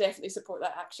NGO. I would definitely support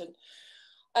that action.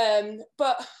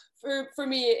 But for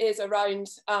me, it is around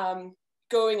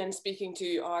going and speaking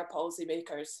to our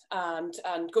policymakers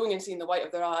and going and seeing the white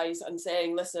of their eyes and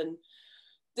saying, listen,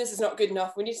 this is not good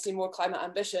enough. We need to see more climate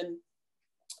ambition.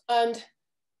 And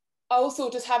also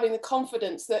just having the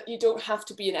confidence that you don't have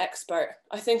to be an expert.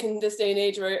 I think in this day and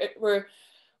age we're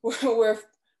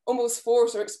almost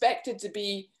forced or expected to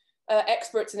be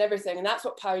experts in everything. And that's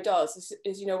what POW does,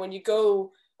 is you know, when you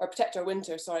go, or Protect Our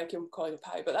Winters, sorry, I keep calling it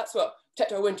POW, but that's what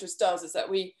Protect Our Winters does, is that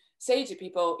we say to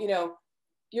people, you know,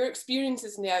 your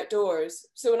experiences in the outdoors.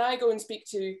 So when I go and speak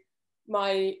to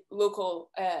my local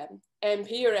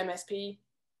MP or MSP,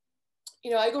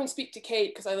 you know, I go and speak to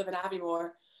Kate because I live in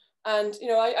Aviemore. And, you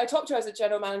know, I talk to her as a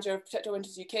general manager of Protect Our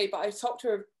Winters UK, but I talk to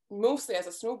her mostly as a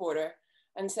snowboarder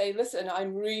and say, listen,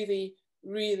 I'm really,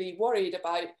 really worried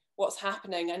about what's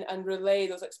happening, and relay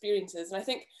those experiences. And I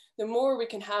think the more we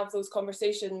can have those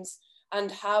conversations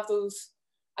and have those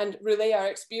and relay our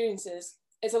experiences,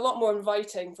 it's a lot more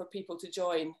inviting for people to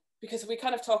join. Because if we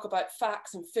kind of talk about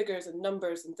facts and figures and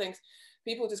numbers and things,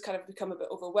 people just kind of become a bit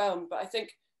overwhelmed. But I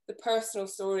think the personal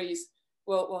stories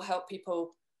will help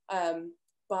people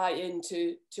buy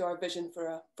into our vision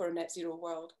for a net zero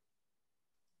world.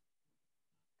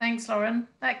 Thanks, Lauren.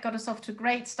 That got us off to a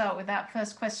great start with that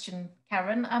first question,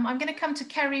 Karen. I'm going to come to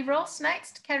Kerry Ross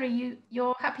next. Kerry,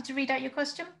 you're happy to read out your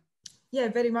question? Yeah,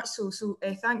 very much so. So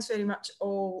thanks very much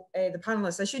all the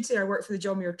panellists. I should say I work for the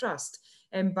John Muir Trust,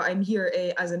 but I'm here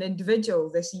as an individual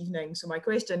this evening. So my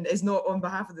question is not on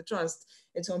behalf of the Trust,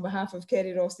 it's on behalf of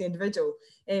Kerry Ross, the individual.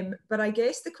 But I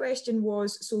guess the question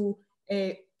was, so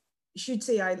should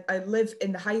say I live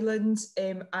in the Highlands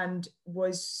and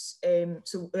was,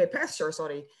 Perthshire,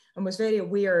 sorry, and was very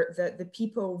aware that the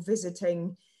people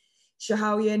visiting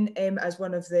Schiehallion as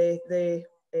one of the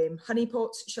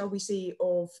honeypots, shall we say,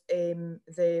 of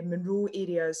the Munro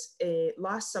areas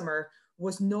last summer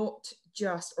was not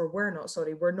just, or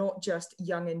were not just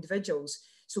young individuals.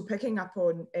 So picking up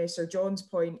on Sir John's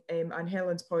point and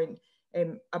Helen's point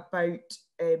about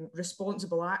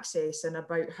responsible access and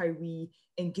about how we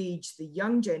engage the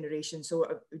young generation.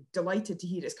 So delighted to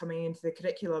hear it's coming into the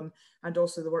curriculum, and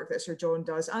also the work that Sir John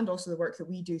does, and also the work that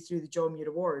we do through the John Muir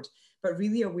Award, but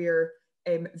really aware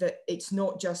that it's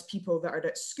not just people that are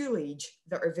at school age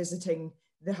that are visiting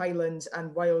the Highlands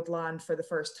and wild land for the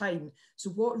first time. So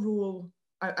what role,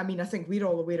 I mean, I think we're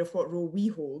all aware of what role we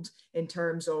hold in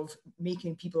terms of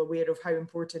making people aware of how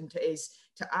important it is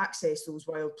to access those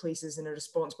wild places in a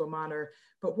responsible manner.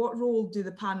 But what role do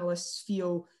the panelists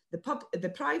feel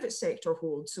the private sector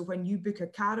holds? So when you book a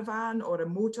caravan or a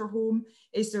motorhome,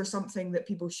 is there something that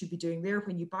people should be doing there?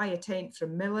 When you buy a tent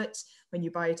from Millets, when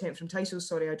you buy a tent from Tyso,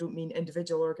 sorry, I don't mean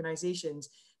individual organisations,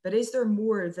 but is there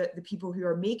more that the people who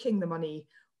are making the money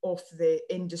off the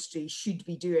industry should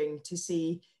be doing to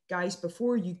say, guys,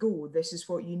 before you go, this is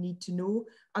what you need to know?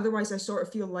 Otherwise, I sort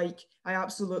of feel like I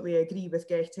absolutely agree with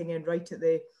getting in right at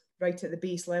the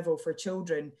base level for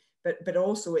children, but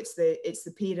also it's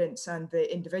the parents and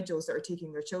the individuals that are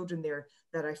taking their children there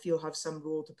that I feel have some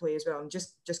role to play as well. I'm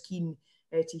just keen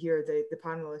to hear the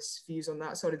panelists' views on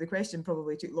that. Sorry, the question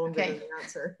probably took longer than the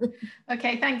answer.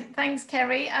 Okay, thanks,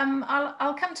 Kerry.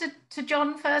 I'll come to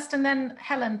John first, and then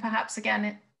Helen perhaps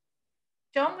again.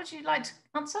 John, would you like to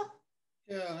answer?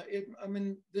 Yeah, I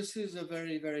mean, this is a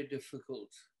very, very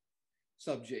difficult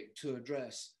subject to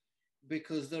address,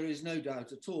 because there is no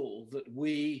doubt at all that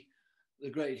we, the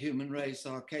great human race,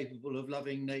 are capable of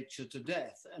loving nature to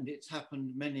death. And it's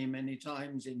happened many, many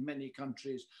times in many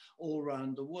countries all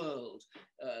around the world.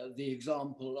 The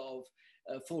example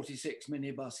of 46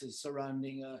 minibuses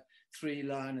surrounding a 3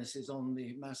 lionesses on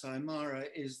the Masai Mara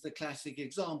is the classic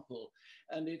example,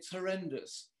 and it's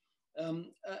horrendous.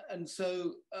 And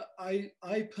so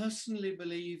I personally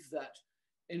believe that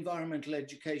environmental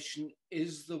education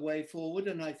is the way forward.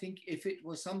 And I think if it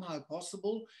was somehow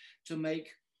possible to make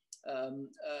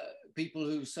people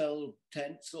who sell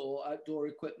tents or outdoor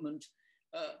equipment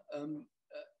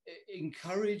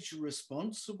encourage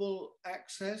responsible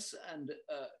access and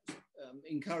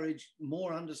encourage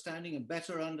more understanding and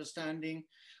better understanding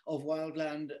of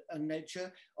wildland and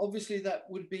nature, obviously that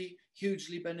would be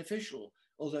hugely beneficial,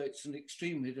 although it's an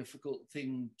extremely difficult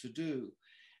thing to do.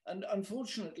 And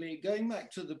unfortunately, going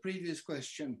back to the previous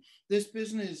question, this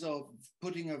business of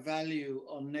putting a value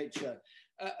on nature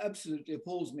absolutely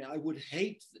appalls me. I would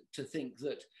hate to think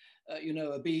that you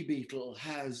know, a bee beetle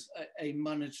has a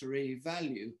monetary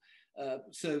value.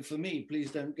 So for me,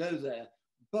 please don't go there.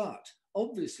 But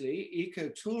obviously,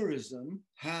 ecotourism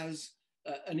has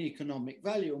an economic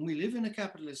value, and we live in a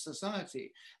capitalist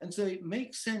society. And so it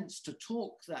makes sense to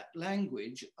talk that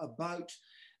language about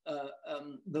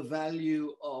the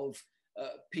value of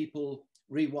people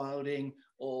rewilding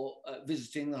or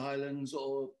visiting the highlands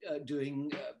or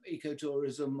doing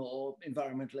ecotourism or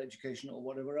environmental education or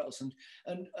whatever else,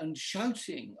 and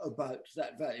shouting about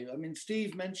that value. I mean,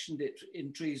 Steve mentioned it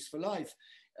in Trees for Life.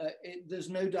 There's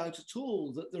no doubt at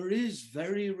all that there is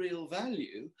very real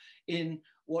value in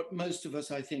what most of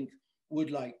us, I think, would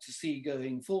like to see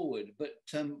going forward.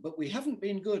 But we haven't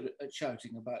been good at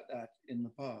shouting about that in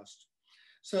the past.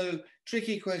 So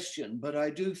tricky question, but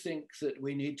I do think that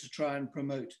we need to try and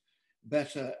promote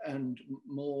better and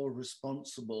more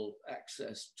responsible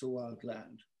access to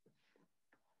wildland.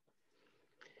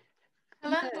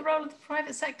 Helen, the role of the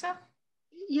private sector?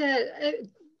 Yeah,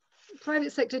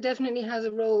 private sector definitely has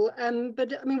a role,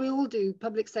 but I mean, we all do,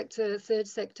 public sector, third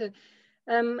sector.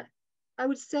 I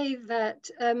would say that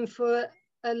for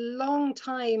a long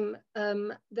time,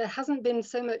 there hasn't been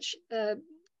so much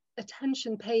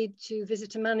attention paid to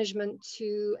visitor management,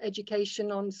 to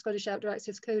education on Scottish Outdoor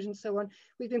Access Code and so on.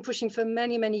 We've been pushing for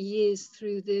many, many years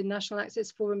through the National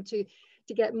Access Forum to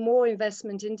get more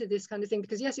investment into this kind of thing,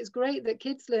 because yes, it's great that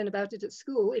kids learn about it at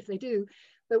school, if they do,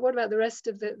 but what about the rest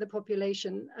of the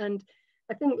population? And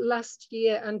I think last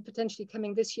year and potentially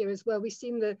coming this year as well, we've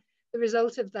seen the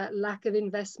result of that lack of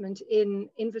investment in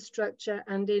infrastructure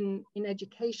and in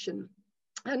education.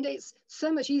 And it's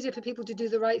so much easier for people to do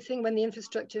the right thing when the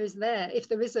infrastructure is there. If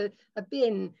there is a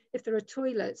bin, if there are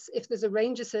toilets, if there's a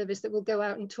ranger service that will go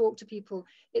out and talk to people,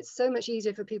 it's so much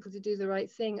easier for people to do the right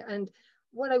thing. And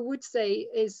what I would say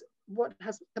is what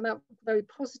has come out very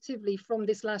positively from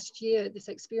this last year, this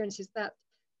experience, is that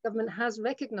government has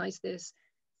recognized this.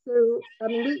 So, I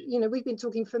mean, we've been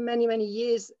talking for many, many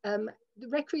years. The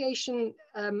recreation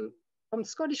from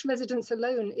Scottish residents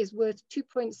alone is worth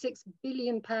 £2.6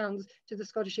 billion to the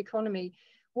Scottish economy.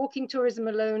 Walking tourism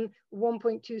alone,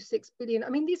 1.26 billion. I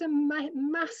mean, these are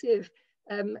massive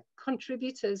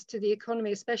contributors to the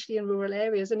economy, especially in rural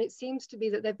areas. And it seems to be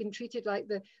that they've been treated like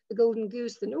the golden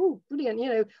goose, and oh,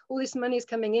 brilliant, all this money is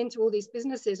coming into all these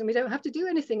businesses and we don't have to do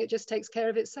anything, it just takes care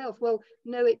of itself. Well,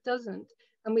 no, it doesn't.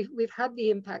 And we've had the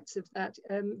impacts of that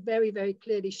very, very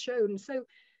clearly shown. So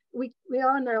we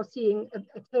are now seeing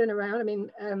a turnaround. I mean,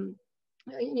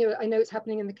 I know it's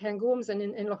happening in the Cairngorms and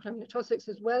in Loch Lomond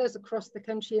as well as across the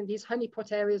country in these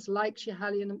honeypot areas like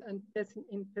Schiehallion and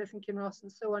in Perth and Kinross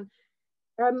and so on.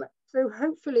 So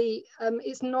hopefully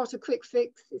it's not a quick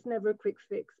fix, it's never a quick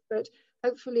fix, but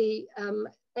hopefully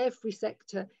every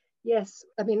sector, yes.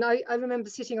 I mean, I remember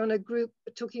sitting on a group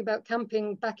talking about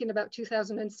camping back in about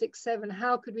 2006-07,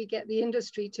 how could we get the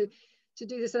industry to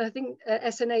do this? And I think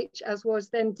SNH, as was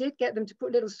then, did get them to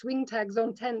put little swing tags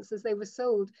on tents as they were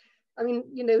sold. I mean,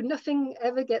 nothing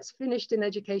ever gets finished in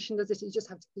education, does it? You just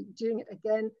have to keep doing it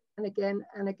again and again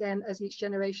and again as each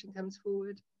generation comes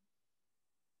forward.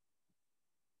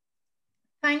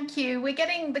 Thank you.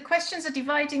 The questions are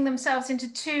dividing themselves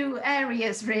into two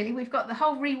areas, really. We've got the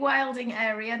whole rewilding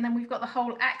area and then we've got the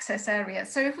whole access area.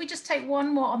 So if we just take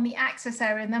one more on the access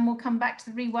area and then we'll come back to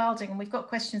the rewilding, and we've got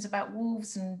questions about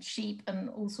wolves and sheep and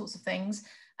all sorts of things.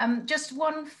 Just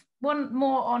one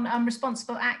more on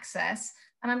responsible access.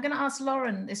 And I'm going to ask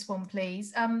Lauren this one,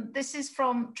 please. This is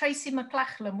from Tracy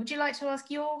MacCallum. Would you like to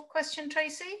ask your question,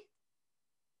 Tracy?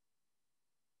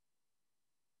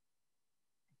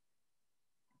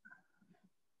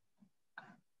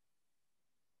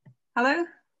 Hello.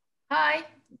 Hi.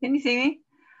 Can you see me?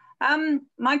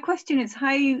 My question is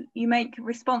how you make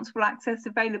responsible access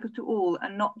available to all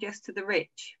and not just to the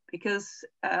rich, because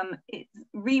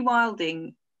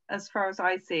rewilding, as far as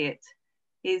I see it,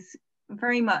 is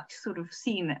very much sort of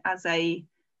seen as a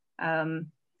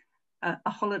a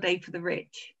holiday for the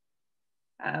rich.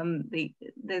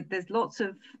 There's lots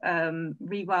of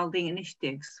rewilding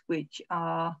initiatives which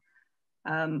are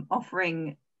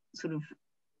offering sort of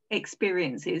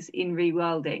experiences in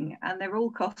rewilding, and they're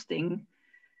all costing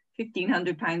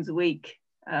 £1,500 a week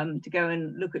to go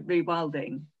and look at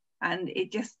rewilding. And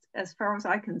it just, as far as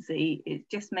I can see, it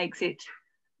just makes it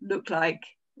look like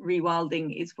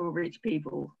rewilding is for rich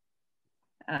people.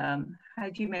 How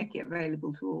do you make it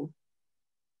available to all?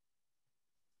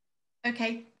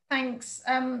 Okay, thanks.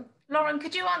 Lauren,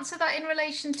 could you answer that in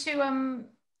relation to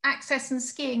access and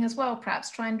skiing as well, perhaps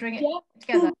try and bring it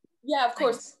together? Yeah, of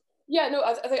course. Thanks. Yeah, no,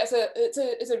 I think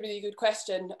it's a really good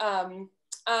question.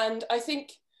 And I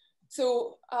think,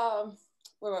 so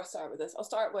where do I start with this? I'll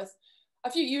start with, a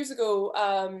few years ago,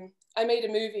 I made a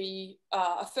movie,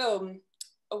 a film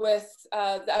with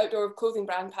the outdoor clothing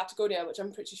brand Patagonia, which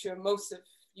I'm pretty sure most of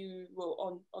you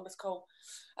will on this call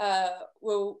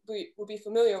will be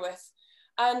familiar with.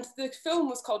 And the film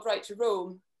was called Right to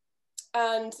Roam,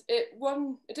 and it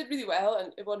did really well,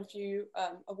 and it won a few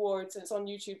awards, and it's on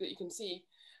YouTube that you can see,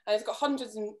 and it's got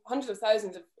hundreds of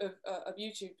thousands of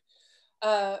YouTube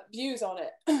views on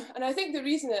it. And I think the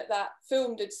reason that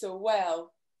film did so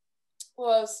well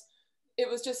was it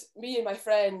was just me and my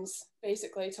friends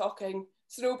basically talking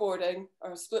snowboarding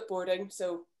or splitboarding,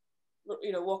 so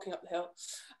you know, walking up the hill,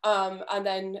 and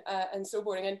then and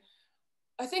snowboarding. And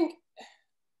I think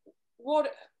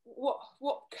what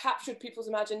captured people's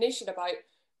imagination about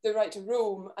the right to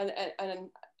roam and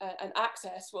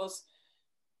access was,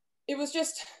 it was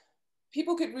just,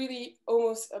 people could really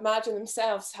almost imagine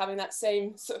themselves having that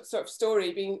same sort of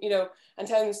story, being, you know, and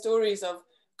telling the stories of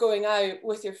going out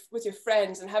with your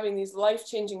friends and having these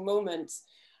life-changing moments.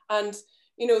 And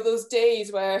you know, those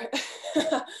days where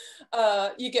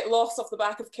you get lost off the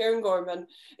back of Cairngorm, and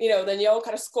you know, then you all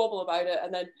kind of squabble about it,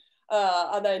 and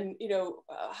then you know,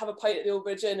 have a pint at the Old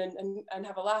Bridge Inn and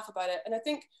have a laugh about it. And I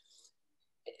think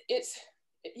it's,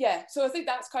 yeah, so I think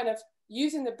that's kind of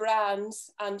using the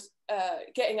brands and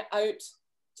getting out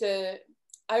to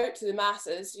the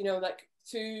masses, you know, like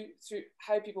through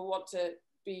how people want to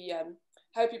be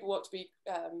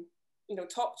you know,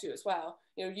 talked to as well.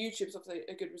 You know, YouTube's obviously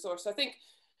a good resource. So I think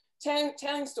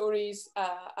telling stories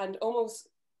and almost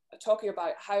talking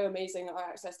about how amazing our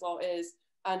access law is,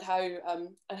 and how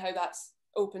that's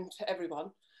open to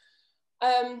everyone.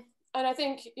 And I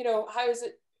think, you know, how is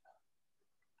it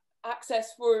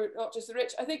access for not just the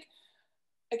rich? I think,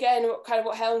 again, kind of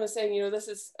what Helen was saying, you know, this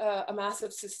is a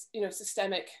massive, you know,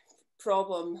 systemic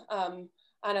problem. And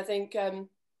I think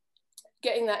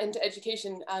getting that into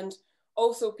education, and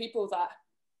also people that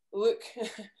look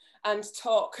and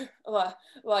talk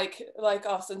like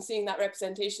us, and seeing that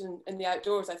representation in the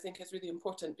outdoors, I think is really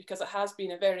important, because it has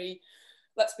been a very,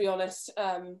 let's be honest,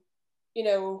 you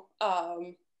know,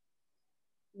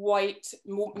 white,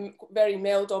 very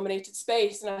male-dominated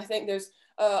space, and I think there's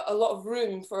a lot of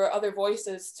room for other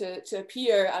voices to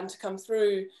appear and to come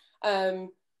through. And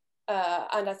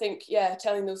I think, yeah,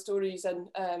 telling those stories and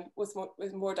with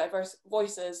more diverse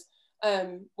voices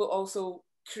will also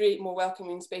create more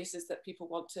welcoming spaces that people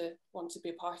want to be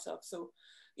a part of. So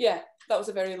yeah, that was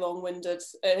a very long-winded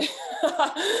to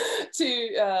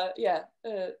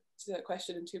that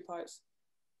question in 2 parts.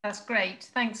 That's great,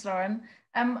 thanks, Lauren.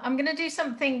 I'm going to do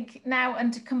something now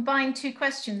and to combine 2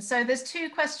 questions. So there's 2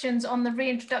 questions on the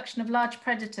reintroduction of large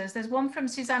predators. There's one from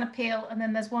Susanna Peel, and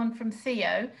then there's one from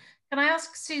Theo. Can I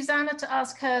ask Susanna to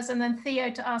ask hers, and then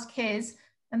Theo to ask his?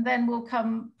 And then we'll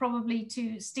come probably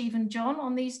to Steve and John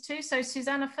on these 2. So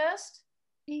Susanna first.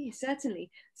 Yeah, certainly.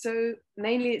 So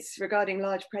mainly it's regarding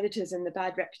large predators and the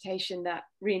bad reputation that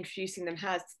reintroducing them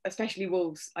has, especially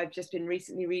wolves. I've just been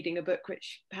recently reading a book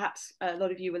which perhaps a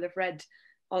lot of you will have read,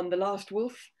 on the last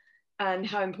wolf, and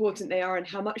how important they are and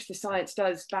how much the science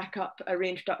does back up a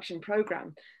reintroduction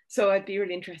program. So I'd be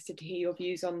really interested to hear your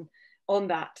views on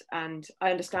that. And I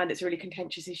understand it's a really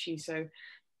contentious issue, so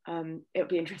it'll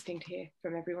be interesting to hear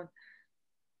from everyone.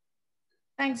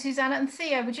 Thanks, Susanna. And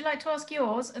Theo, would you like to ask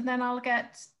yours? And then I'll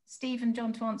get Steve and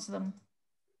John to answer them.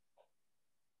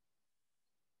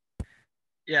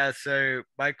 Yeah, so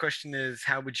my question is,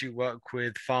 how would you work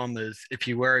with farmers if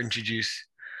you were to introduce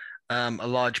a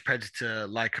large predator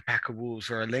like a pack of wolves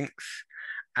or a lynx,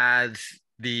 as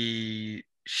the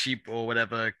sheep or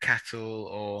whatever cattle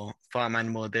or farm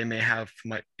animal they may have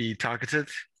might be targeted?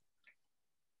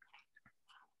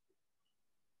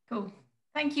 Cool.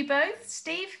 Thank you both.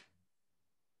 Steve?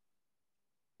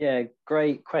 Yeah,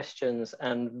 great questions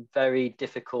and very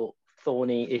difficult,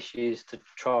 thorny issues to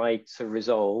try to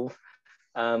resolve.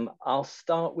 I'll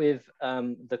start with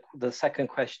the second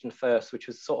question first, which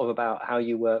was sort of about how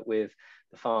you work with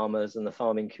the farmers and the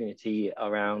farming community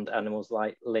around animals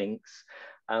like lynx.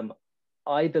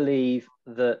 I believe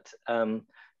that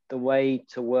the way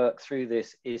to work through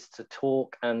this is to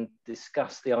talk and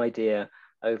discuss the idea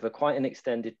over quite an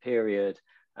extended period,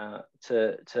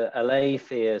 to allay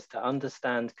fears, to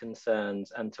understand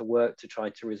concerns, and to work to try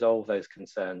to resolve those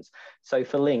concerns. So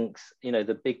for lynx, you know,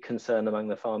 the big concern among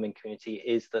the farming community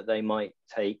is that they might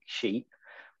take sheep,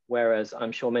 whereas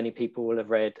I'm sure many people will have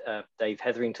read Dave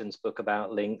Hetherington's book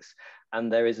about lynx,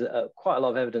 and there is quite a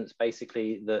lot of evidence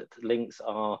basically that lynx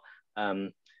are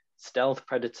stealth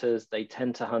predators. They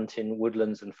tend to hunt in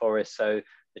woodlands and forests, so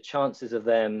the chances of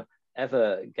them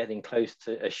ever getting close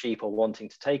to a sheep or wanting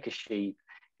to take a sheep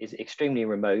is extremely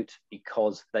remote,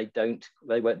 because they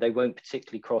won't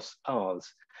particularly cross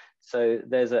paths. So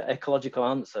there's an ecological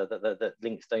answer that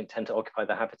lynx don't tend to occupy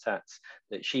the habitats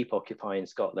that sheep occupy in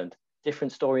Scotland.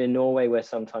 Different story in Norway, where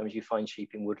sometimes you find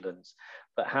sheep in woodlands.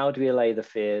 But how do we allay the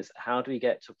fears? How do we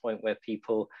get to a point where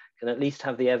people can at least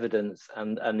have the evidence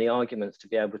and the arguments to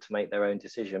be able to make their own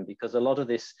decision? Because a lot of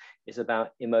this is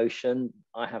about emotion.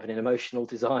 I have an emotional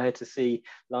desire to see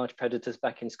large predators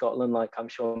back in Scotland, like I'm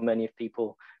sure many of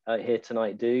people here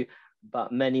tonight do.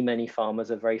 But many, many farmers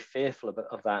are very fearful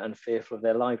of that and fearful of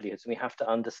their livelihoods. And we have to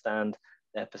understand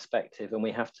their perspective, and we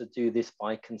have to do this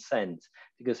by consent,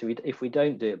 because if we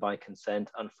don't do it by consent,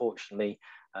 unfortunately,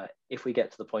 if we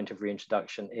get to the point of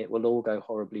reintroduction, it will all go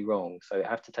horribly wrong. So we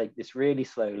have to take this really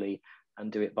slowly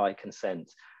and do it by consent.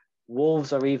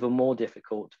 Wolves are even more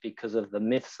difficult because of the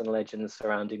myths and legends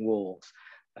surrounding wolves.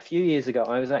 A few years ago,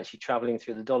 I was actually traveling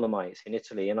through the Dolomites in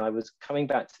Italy, and I was coming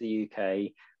back to the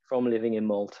UK from living in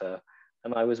Malta,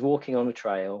 and I was walking on a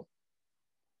trail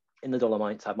in the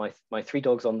Dolomites. I had my 3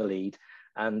 dogs on the lead,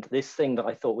 and this thing that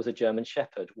I thought was a German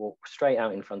Shepherd walked straight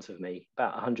out in front of me,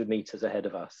 about 100 meters ahead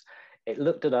of us. It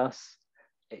looked at us,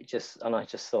 and I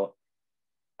just thought,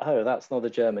 oh, that's not a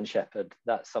German Shepherd.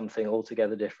 That's something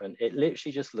altogether different. It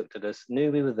literally just looked at us,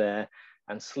 knew we were there,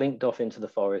 and slinked off into the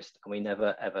forest, and we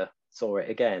never, ever saw it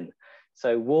again.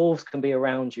 So wolves can be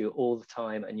around you all the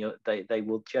time, and they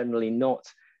will generally not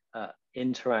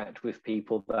interact with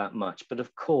people that much, but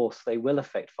of course they will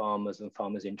affect farmers and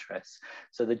farmers' interests.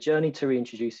 So the journey to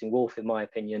reintroducing wolf, in my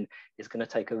opinion, is going to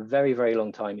take a very, very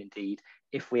long time indeed,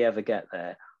 if we ever get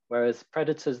there. Whereas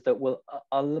predators that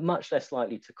are much less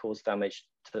likely to cause damage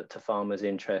to farmers'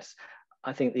 interests,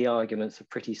 I think the arguments are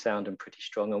pretty sound and pretty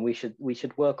strong, and we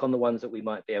should work on the ones that we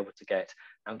might be able to get.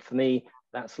 And for me,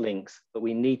 that's lynx, but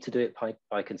we need to do it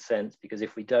by consent, because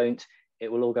if we don't,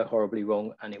 it will all go horribly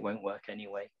wrong and it won't work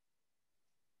anyway.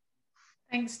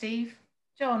 Thanks, Steve.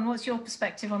 John, what's your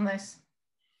perspective on this?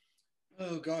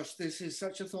 Oh gosh, this is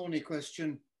such a thorny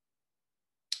question.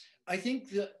 I think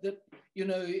that you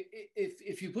know,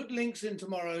 if you put lynx in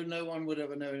tomorrow, no one would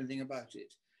ever know anything about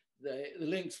it. The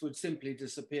lynx would simply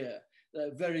disappear.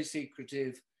 They're very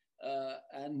secretive,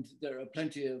 and there are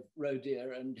plenty of roe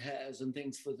deer and hares and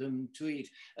things for them to eat.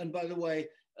 And by the way,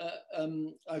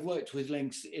 I've worked with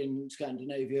lynx in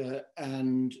Scandinavia,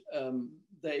 and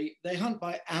they hunt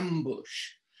by ambush.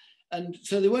 And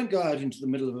so they won't go out into the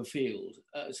middle of a field.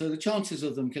 So the chances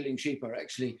of them killing sheep are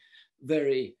actually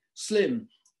very slim.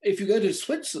 If you go to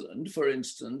Switzerland, for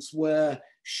instance, where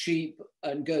sheep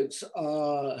and goats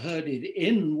are herded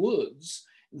in woods,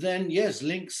 then yes,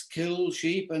 lynx kill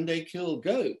sheep and they kill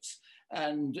goats.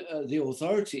 And the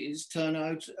authorities turn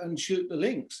out and shoot the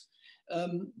lynx.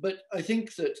 But I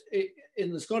think that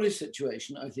in the Scottish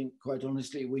situation, I think quite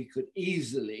honestly, we could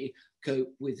easily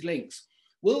cope with lynx.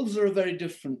 Wolves are a very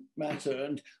different matter.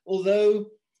 And although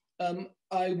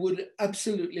I would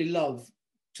absolutely love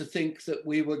to think that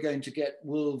we were going to get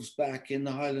wolves back in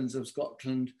the Highlands of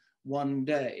Scotland one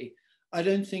day, I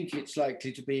don't think it's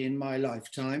likely to be in my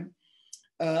lifetime.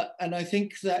 And I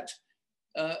think that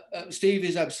Steve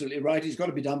is absolutely right. It's got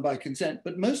to be done by consent.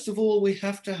 But most of all, we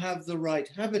have to have the right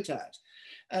habitat.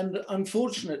 And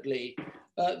unfortunately,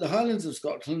 the Highlands of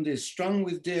Scotland is strung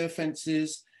with deer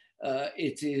fences.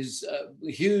 It is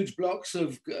huge blocks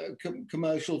of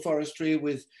commercial forestry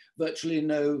with virtually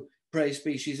no prey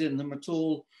species in them at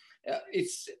all.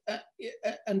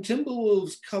 And timber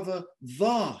wolves cover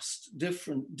vast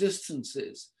different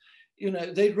distances. You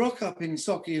know, they'd rock up in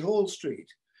Socky Hall Street.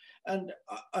 And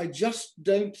I just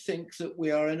don't think that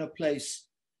we are in a place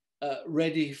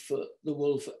ready for the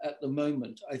wolf at the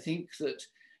moment. I think that,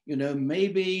 you know,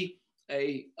 maybe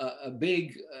a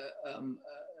big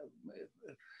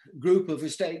group of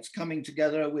estates coming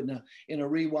together in a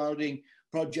rewilding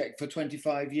project for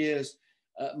 25 years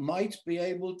might be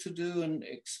able to do an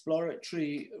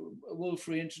exploratory wolf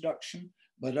reintroduction,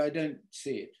 but I don't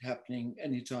see it happening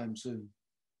anytime soon.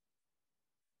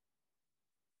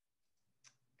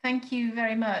 Thank you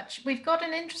very much. We've got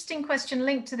an interesting question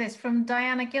linked to this from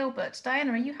Diana Gilbert.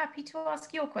 Diana, are you happy to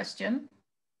ask your question?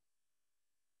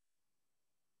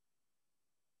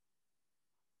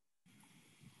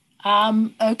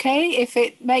 Okay, if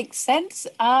it makes sense.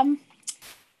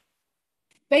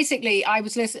 Basically, I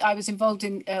was involved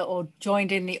in or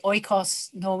joined in the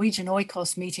Oikos, Norwegian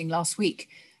Oikos meeting last week,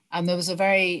 and there was a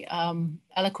very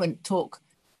eloquent talk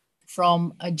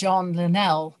from John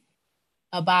Linnell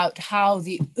about how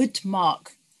the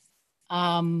Utmark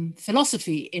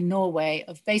philosophy in Norway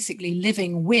of basically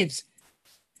living with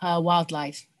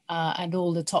wildlife and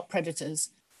all the top predators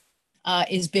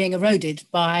is being eroded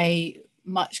by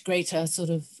much greater sort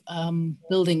of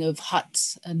building of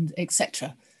huts and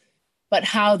etc. But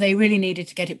how they really needed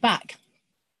to get it back.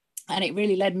 And it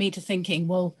really led me to thinking,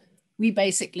 well, we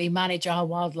basically manage our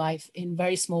wildlife in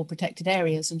very small protected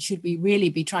areas, and should we really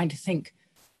be trying to think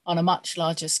on a much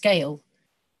larger scale?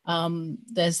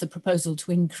 There's the proposal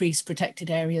to increase protected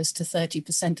areas to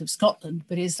 30% of Scotland,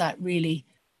 but is that really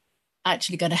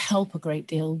actually going to help a great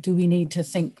deal? Do we need to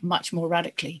think much more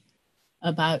radically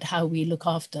about how we look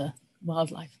after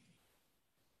wildlife?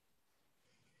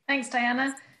 Thanks,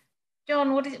 Diana.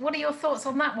 John, what are your thoughts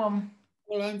on that one?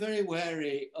 Well, I'm very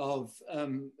wary of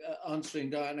answering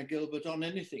Diana Gilbert on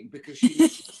anything, because she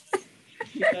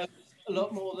knows a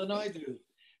lot more than I do.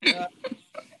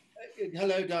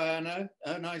 Hello, Diana.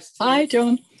 Nice to... Hi,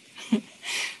 John.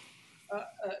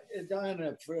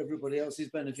 Diana, for everybody else's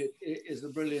benefit, is a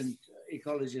brilliant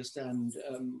ecologist and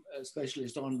a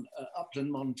specialist on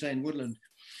upland, montane, woodland.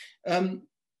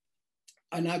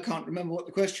 I now can't remember what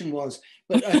the question was,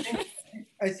 but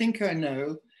I think I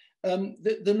know.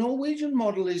 The Norwegian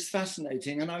model is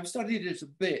fascinating, and I've studied it a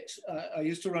bit. I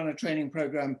used to run a training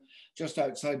program just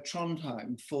outside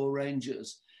Trondheim for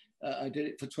rangers. I did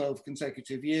it for 12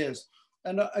 consecutive years.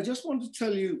 And I just want to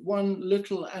tell you one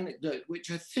little anecdote,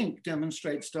 which I think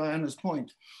demonstrates Diana's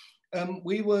point.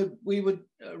 We were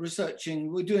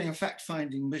researching, we're doing a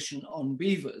fact-finding mission on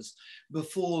beavers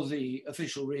before the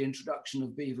official reintroduction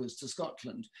of beavers to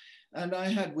Scotland. And I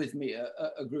had with me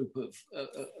a group of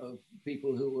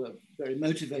people who were very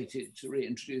motivated to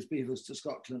reintroduce beavers to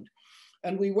Scotland.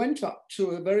 And we went up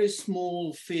to a very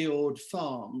small field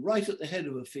farm, right at the head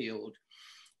of a field,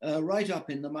 right up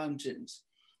in the mountains.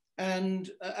 And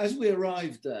as we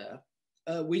arrived there,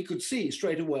 we could see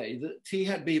straight away that he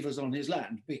had beavers on his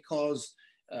land, because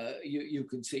you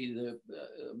could see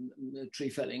the tree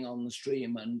felling on the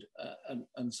stream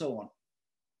and so on.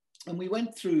 And we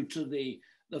went through to the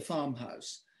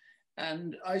farmhouse,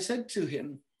 and I said to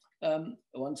him,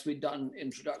 once we'd done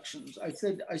introductions, I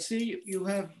said, I see you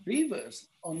have beavers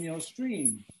on your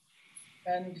stream.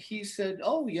 And he said,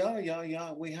 oh,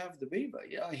 yeah, we have the beaver.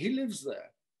 Yeah, he lives there.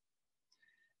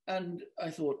 And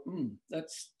I thought,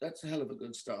 that's a hell of a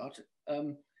good start.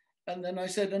 And then I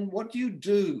said, and what do you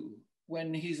do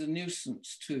when he's a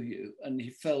nuisance to you and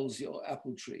he fells your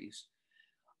apple trees?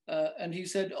 And he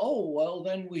said, oh, well,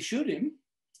 then we shoot him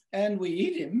and we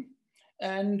eat him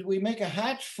and we make a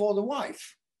hat for the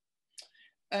wife.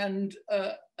 And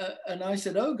I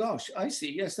said, oh, gosh, I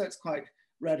see. Yes, that's quite a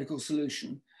radical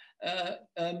solution.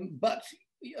 But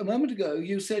a moment ago,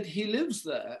 you said he lives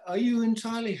there. Are you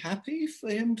entirely happy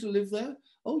for him to live there?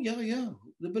 Oh, yeah.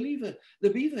 The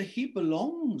beaver, he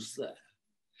belongs there.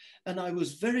 And I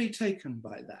was very taken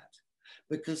by that,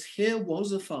 because here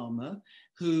was a farmer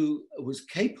who was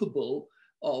capable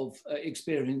of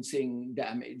experiencing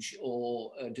damage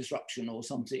or disruption or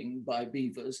something by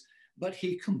beavers, but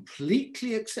he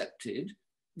completely accepted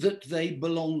that they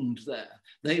belonged there.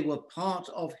 They were part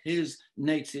of his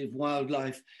native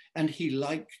wildlife, and he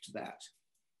liked that.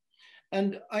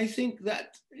 And I think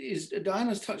that is,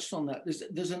 Diana's touched on that,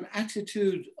 there's an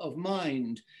attitude of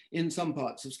mind in some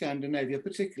parts of Scandinavia,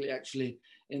 particularly actually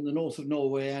in the north of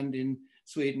Norway and in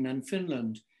Sweden and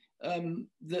Finland,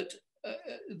 that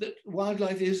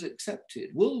wildlife is accepted.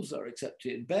 Wolves are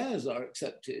accepted, bears are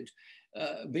accepted,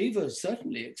 beavers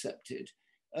certainly accepted,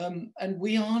 and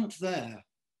we aren't there.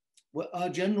 Our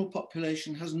general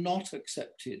population has not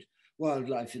accepted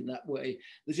wildlife in that way.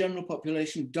 The general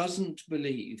population doesn't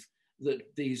believe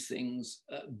that these things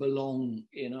belong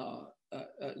in our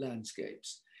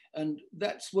landscapes. And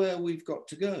that's where we've got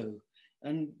to go.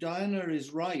 And Diana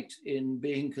is right in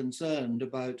being concerned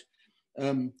about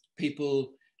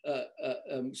people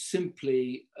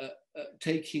simply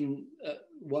taking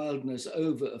wildness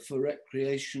over for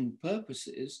recreation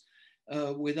purposes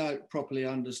without properly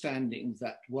understanding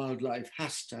that wildlife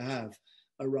has to have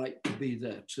a right to be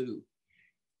there too.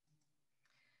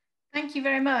 Thank you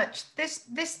very much.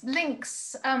 This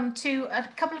links to a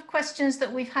couple of questions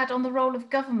that we've had on the role of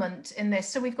government in this.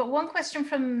 So we've got one question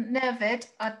from Nervid.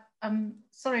 I'm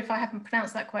sorry if I haven't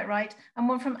pronounced that quite right, and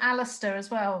one from Alistair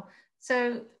as well.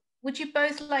 So would you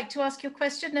both like to ask your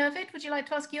question? Nervid, would you like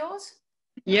to ask yours?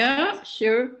 Yeah,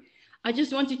 sure. I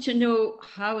just wanted to know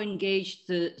how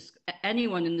engaged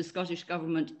anyone in the Scottish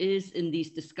Government is in these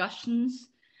discussions,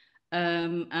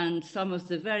 and some of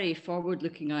the very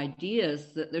forward-looking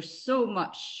ideas. That there's so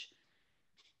much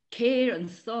care and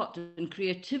thought and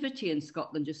creativity in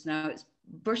Scotland just now. It's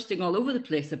bursting all over the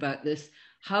place about this.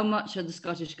 How much are the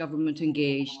Scottish Government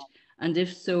engaged? And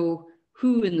if so,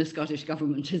 who in the Scottish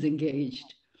Government is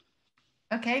engaged?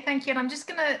 Okay, thank you. And I'm just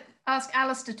going to ask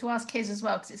Alistair to ask his as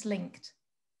well, because it's linked.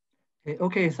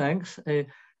 Okay, thanks.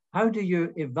 How do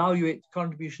you evaluate the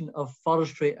contribution of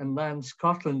forestry and land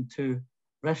Scotland to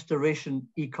restoration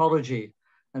ecology,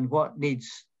 and what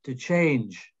needs to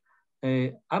change?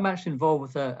 I'm actually involved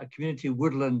with a community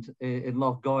woodland in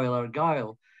Loch Goyle,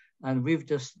 Argyll, and we've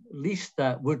just leased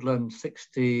that woodland,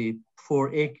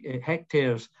 64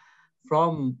 hectares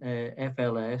from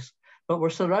FLS, but we're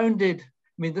surrounded.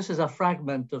 I mean, this is a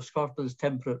fragment of Scotland's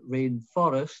temperate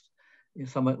rainforest,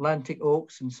 some Atlantic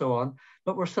oaks and so on,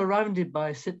 but we're surrounded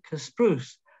by Sitka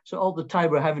spruce. So all the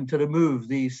time we're having to remove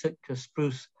these Sitka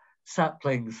spruce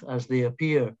saplings as they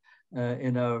appear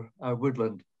in our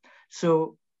woodland.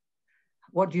 So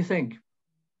what do you think?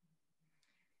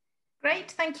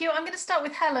 Great, thank you. I'm going to start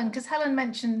with Helen, because Helen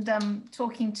mentioned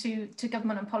talking to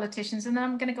government and politicians, and then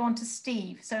I'm going to go on to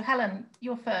Steve. So Helen,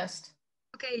 you're first.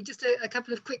 Okay, just a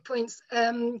couple of quick points.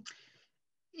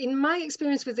 In my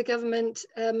experience with the government,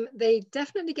 they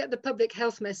definitely get the public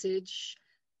health message,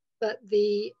 but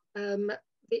the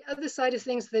other side of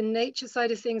things, the nature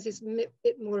side of things, is a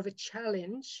bit more of a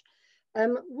challenge.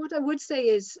 What I would say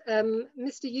is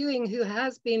Mr. Ewing, who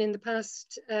has been in the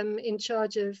past in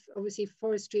charge of obviously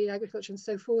forestry, agriculture and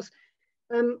so forth,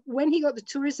 when he got the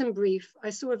tourism brief, I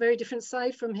saw a very different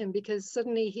side from him, because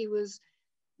suddenly he was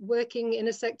working in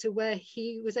a sector where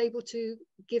he was able to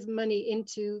give money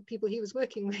into people he was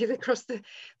working with across the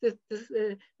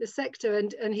sector,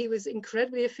 and he was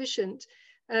incredibly efficient.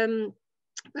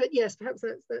 But yes, perhaps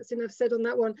that's enough said on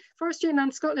that one. Forestry and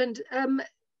Land Scotland,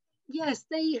 yes,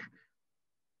 they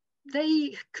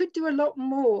could do a lot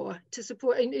more to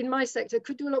support, in my sector,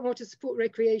 could do a lot more to support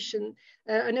recreation.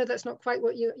 I know that's not quite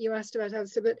what you asked about,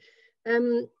 Alistair, but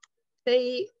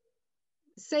they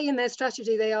say in their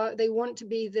strategy they want to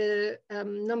be the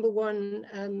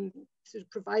 #1 sort of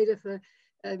provider for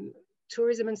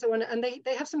tourism and so on, and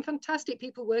they have some fantastic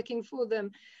people working for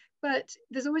them, but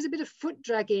there's always a bit of foot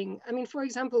dragging. I mean, for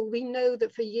example, we know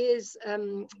that for years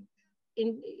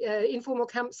informal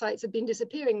campsites have been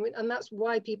disappearing, and that's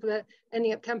why people are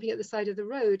ending up camping at the side of the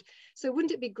road. So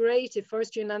wouldn't it be great if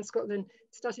Forestry and Land Scotland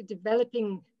started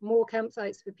developing more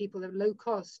campsites for people at low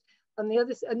cost? And the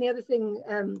other thing,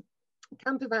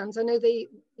 camper vans. I know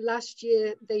last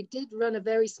year they did run a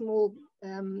very small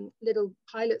little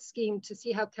pilot scheme to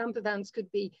see how camper vans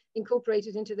could be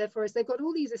incorporated into their forest. They've got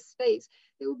all these estates.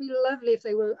 It would be lovely if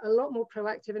they were a lot more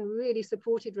proactive and really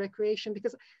supported recreation,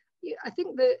 because I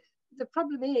think that the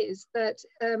problem is that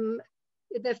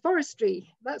they're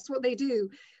forestry, that's what they do.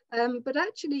 But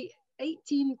actually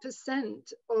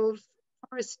 18% of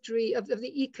forestry, of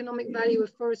the economic value of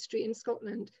forestry in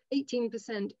Scotland,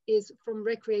 18% is from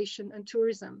recreation and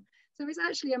tourism. So it's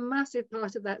actually a massive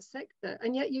part of that sector,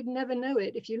 and yet you'd never know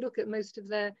it if you look at most of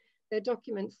their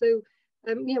documents. So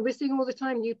we're seeing all the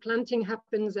time new planting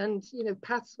happens, and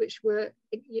paths which were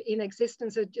in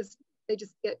existence they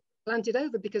just get planted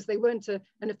over because they weren't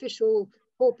an official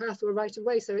footpath or right of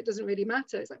way, so it doesn't really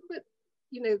matter. It's like, but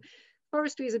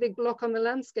forestry is a big block on the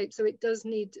landscape, so it does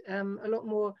need a lot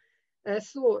more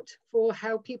thought for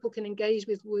how people can engage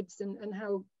with woods and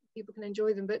how people can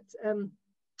enjoy them. But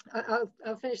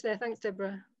I'll finish there. Thanks,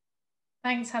 Deborah.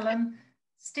 Thanks, Helen.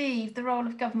 Steve, the role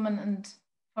of government and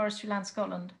Forestry Land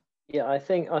Scotland. Yeah, I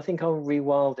think on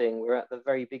rewilding, we're at the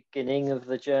very beginning of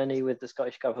the journey with the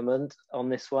Scottish Government on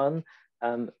this one.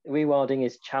 Rewilding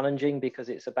is challenging because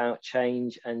it's about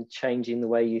change and changing the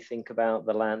way you think about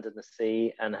the land and the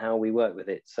sea and how we work with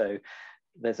it. So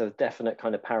there's a definite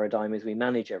kind of paradigm as we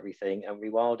manage everything, and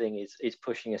rewilding is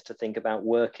pushing us to think about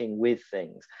working with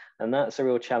things. And that's a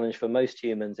real challenge for most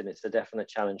humans, and it's a definite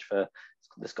challenge for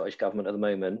the Scottish Government at the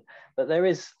moment. But there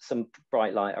is some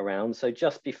bright light around. So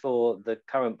just before the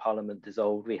current Parliament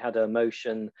dissolved, we had a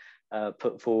motion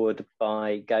put forward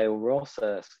by Gail Ross,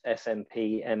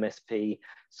 SNP, MSP,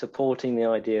 supporting the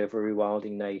idea of a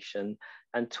rewilding nation.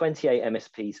 And 28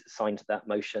 MSPs signed that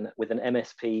motion, with an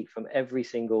MSP from every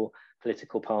single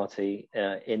political party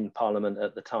in Parliament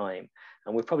at the time.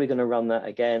 And we're probably going to run that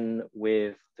again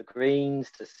with the Greens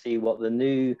to see what the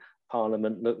new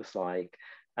Parliament looks like.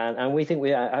 And we think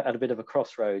we're at a bit of a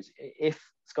crossroads. If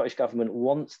Scottish Government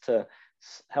wants to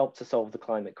help to solve the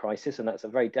climate crisis, and that's a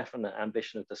very definite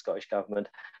ambition of the Scottish Government,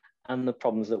 and the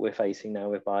problems that we're facing now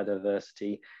with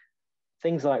biodiversity,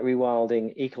 things like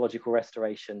rewilding, ecological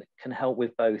restoration can help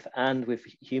with both and with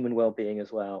human well-being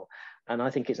as well. And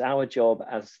I think it's our job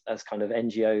as kind of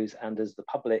NGOs and as the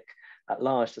public at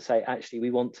large to say, actually,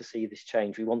 we want to see this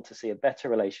change. We want to see a better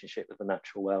relationship with the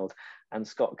natural world. And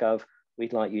ScotGov,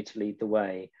 we'd like you to lead the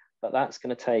way. But that's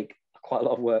going to take quite a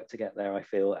lot of work to get there, I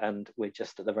feel, and we're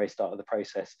just at the very start of the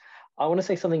process. I want to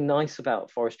say something nice about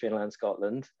Forestry and Land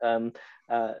Scotland,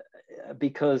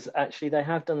 because actually they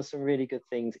have done some really good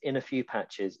things in a few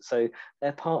patches. So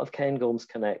they're part of Cairngorms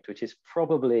Connect, which is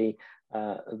probably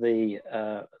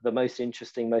the most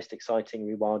interesting, most exciting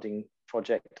rewilding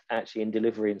project actually in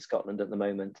delivery in Scotland at the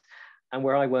moment. And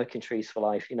where I work in Trees for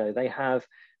Life, you know, they have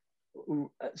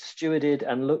stewarded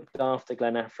and looked after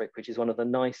Glen Affric, which is one of the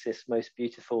nicest, most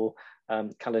beautiful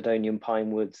Caledonian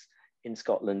pine woods in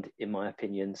Scotland, in my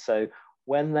opinion. So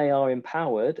when they are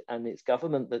empowered, and it's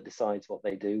government that decides what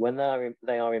they do, when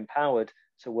they are empowered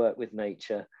to work with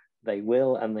nature, they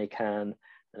will and they can.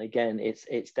 And again,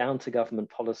 it's down to government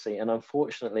policy. And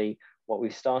unfortunately, what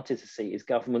we've started to see is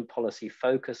government policy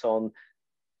focus on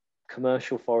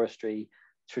commercial forestry,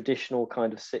 traditional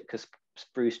kind of Sitka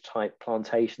spruce type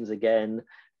plantations again,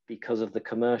 because of the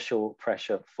commercial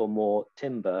pressure for more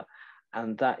timber.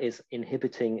 And that is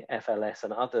inhibiting FLS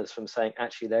and others from saying,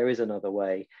 actually, there is another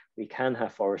way. We can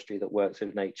have forestry that works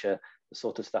with nature, the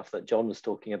sort of stuff that John was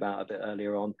talking about a bit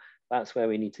earlier on. That's where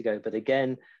we need to go. But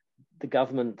again, the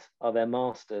government are their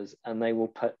masters, and they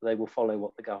will follow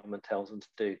what the government tells them to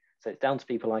do. So it's down to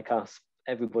people like us,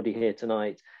 everybody here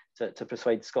tonight, to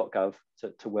persuade ScotGov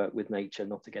to work with nature,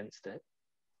 not against it.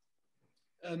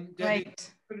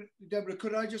 Deborah,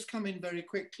 could I just come in very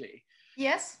quickly?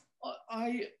 Yes.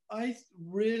 I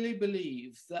really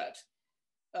believe that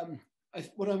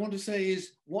what I want to say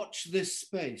is watch this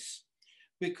space,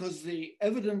 because the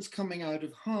evidence coming out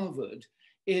of Harvard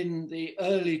in the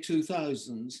early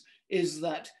 2000s is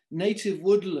that native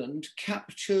woodland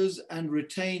captures and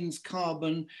retains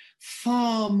carbon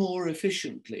far more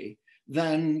efficiently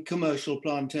than commercial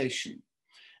plantation.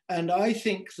 And I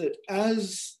think that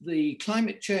as the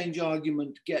climate change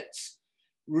argument gets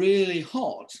really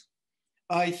hot,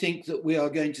 I think that we are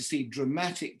going to see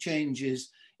dramatic changes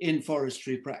in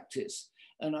forestry practice.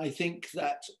 And I think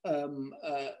that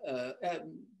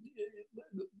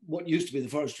what used to be the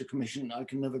Forestry Commission, I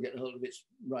can never get hold of its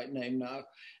right name now,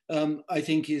 I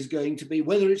think is going to be,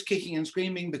 whether it's kicking and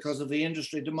screaming because of the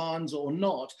industry demands or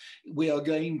not, we are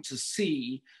going to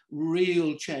see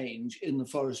real change in the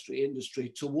forestry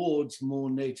industry towards more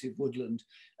native woodland,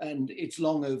 and it's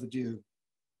long overdue.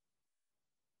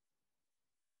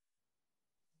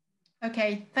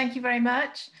 Okay, thank you very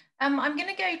much. I'm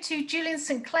going to go to Julian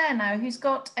St. Clair now, who's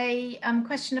got a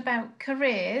question about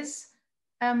careers.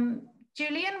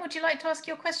 Julian, would you like to ask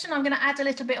your question? I'm going to add a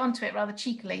little bit onto it rather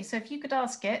cheekily. So if you could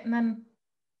ask it, and then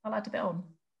I'll add a bit on.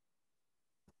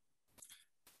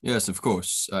 Yes, of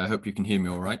course. I hope you can hear me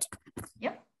all right.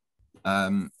 Yep.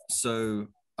 So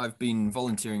I've been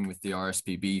volunteering with the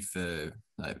RSPB for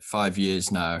like 5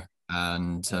 years now,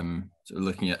 and sort of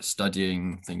looking at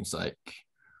studying things like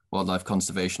wildlife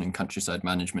conservation and countryside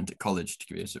management at college, to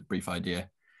give you a sort of brief idea.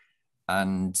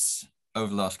 And over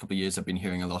the last couple of years, I've been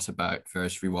hearing a lot about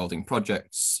various rewilding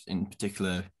projects, in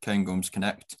particular Cairngorms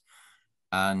Connect,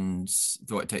 and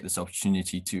thought I'd take this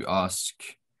opportunity to ask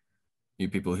you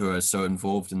people who are so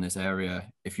involved in this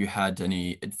area if you had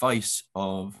any advice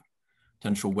of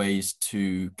potential ways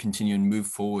to continue and move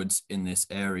forwards in this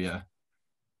area,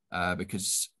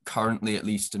 because currently, at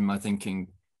least in my thinking,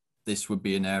 this would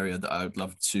be an area that I would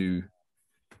love to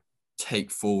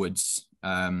take forwards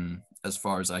as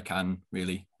far as I can,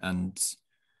 really. And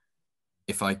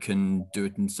if I can do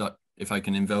it if I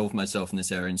can involve myself in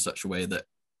this area in such a way that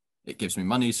it gives me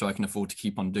money so I can afford to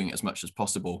keep on doing it as much as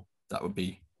possible, that would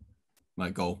be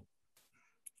my goal.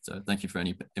 So thank you for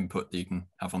any input that you can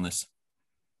have on this.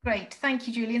 Great, thank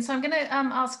you, Julian. So I'm going to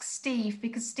ask Steve,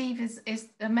 because Steve is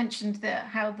mentioned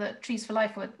how the Trees for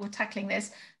Life were tackling this.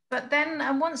 But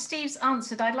then once Steve's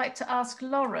answered, I'd like to ask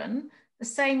Lauren the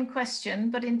same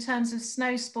question, but in terms of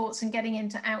snow sports and getting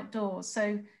into outdoors.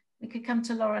 So we could come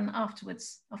to Lauren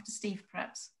afterwards, after Steve,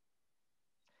 perhaps.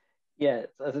 Yeah,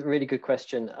 that's a really good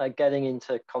question. Getting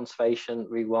into conservation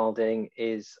rewilding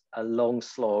is a long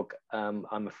slog,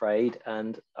 I'm afraid.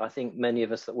 And I think many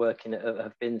of us that work in it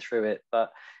have been through it.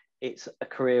 But it's a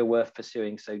career worth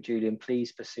pursuing. So Julian,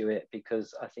 please pursue it,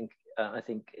 because I think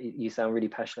you sound really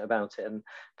passionate about it, and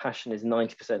passion is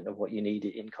 90% of what you need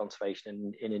in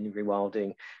conservation and in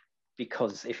rewilding.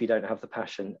 Because if you don't have the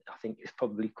passion, I think it's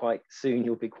probably quite soon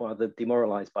you'll be quite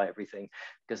demoralized by everything,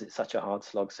 because it's such a hard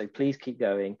slog. So please keep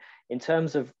going. In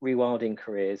terms of rewilding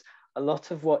careers, a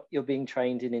lot of what you're being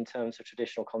trained in terms of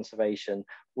traditional conservation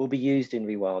will be used in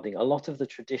rewilding. A lot of the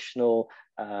traditional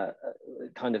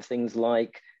kind of things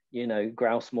like, you know,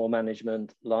 grouse moor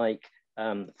management, like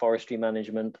forestry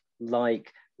management,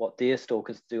 like what deer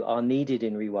stalkers do, are needed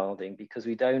in rewilding, because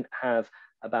we don't have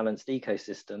a balanced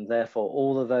ecosystem. Therefore,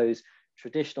 all of those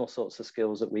traditional sorts of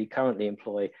skills that we currently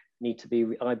employ need to be,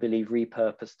 I believe,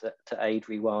 repurposed to aid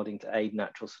rewilding, to aid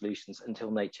natural solutions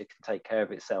until nature can take care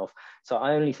of itself. So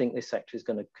I only think this sector is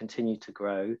going to continue to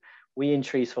grow. We in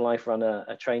Trees for Life run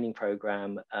a training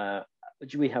program.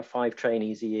 We have 5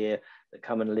 trainees a year that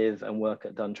come and live and work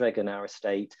at Dundregan, our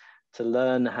estate, to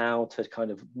learn how to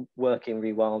kind of work in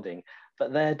rewilding.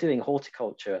 But they're doing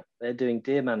horticulture, they're doing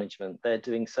deer management, they're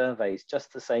doing surveys,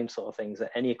 just the same sort of things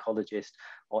that any ecologist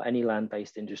or any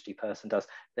land-based industry person does.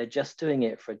 They're just doing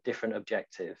it for a different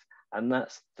objective. And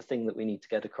that's the thing that we need to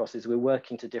get across, is we're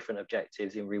working to different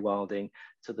objectives in rewilding,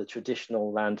 to the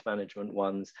traditional land management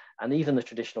ones, and even the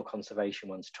traditional conservation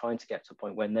ones, trying to get to a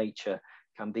point where nature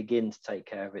can begin to take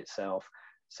care of itself.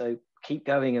 So keep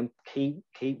going and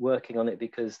keep working on it,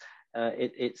 because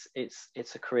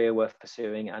it's a career worth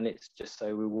pursuing, and it's just so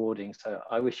rewarding. So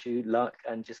I wish you luck,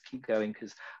 and just keep going,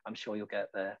 because I'm sure you'll get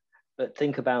there. But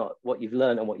think about what you've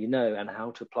learned and what you know, and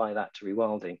how to apply that to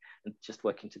rewilding, and just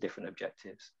working to different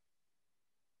objectives.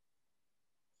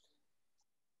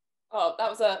 Oh, that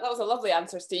was a lovely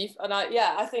answer, Steve. And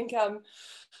I think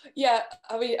yeah,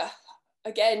 I mean,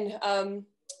 again,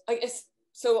 I guess,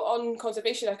 so on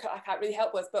conservation I can't really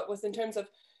help with, but in terms of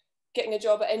getting a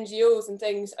job at NGOs and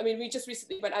things, I mean, we just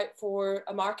recently went out for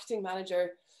a marketing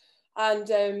manager, and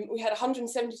we had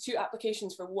 172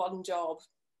 applications for one job.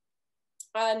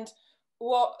 And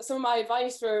some of my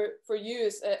advice for you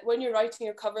is, when you're writing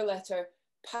your cover letter,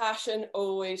 passion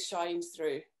always shines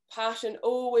through. Passion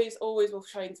always will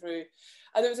shine through.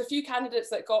 And there was a few candidates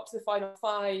that got to the final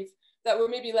 5 that were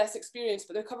maybe less experienced,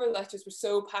 but their cover letters were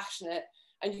so passionate,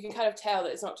 and you can kind of tell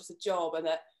that it's not just a job, and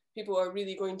that people are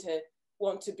really going to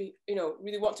want to be, you know,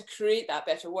 really want to create that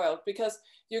better world. Because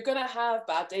you're going to have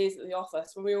bad days at the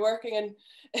office. When we were working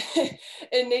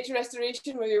in nature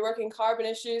restoration, when we were working carbon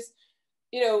issues,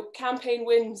 you know, campaign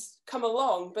wins come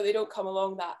along, but they don't come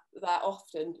along that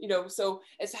often, you know. So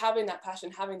it's having that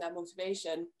passion, having that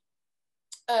motivation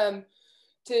to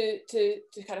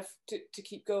kind of to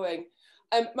keep going.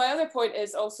 My other point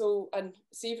is also, and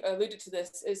Steve alluded to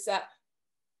this, is that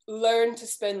learn to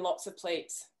spin lots of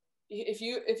plates. If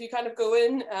you kind of go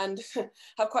in and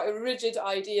have quite a rigid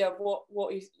idea of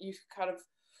what you kind of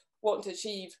want to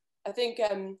achieve, I think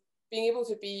being able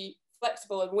to be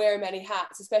flexible and wear many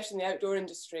hats, especially in the outdoor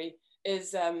industry,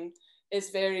 is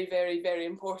very, very, very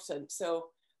important.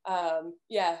 So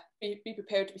yeah, be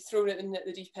prepared to be thrown in at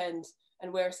the deep end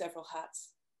and wear several hats.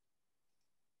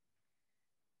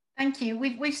 Thank you.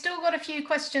 We've still got a few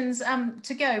questions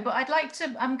to go, but I'd like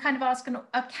to kind of ask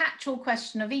a catch-all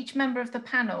question of each member of the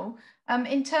panel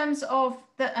in terms of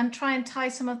and try and tie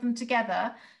some of them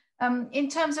together. In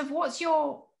terms of what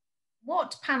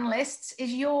panelists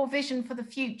is your vision for the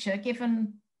future,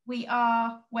 given we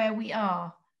are where we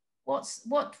are?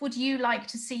 What would you like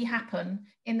to see happen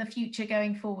in the future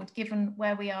going forward, given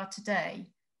where we are today?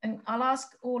 And I'll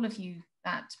ask all of you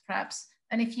that, perhaps,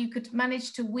 and if you could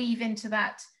manage to weave into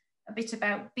that a bit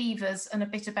about beavers and a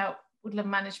bit about woodland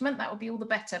management, that would be all the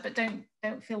better, but don't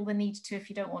feel the need to if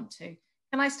you don't want to.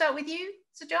 Can I start with you,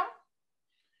 Sir John?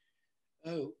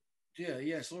 Oh dear,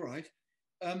 yes, all right.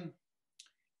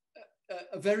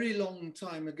 A very long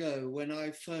time ago, when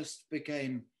I first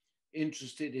became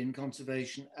interested in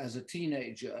conservation as a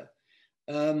teenager,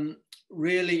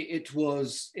 really it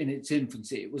was in its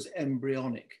infancy, it was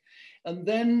embryonic. And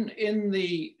then in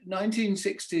the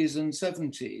 1960s and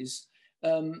 70s,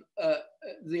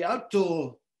 the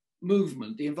outdoor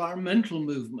movement, the environmental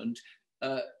movement,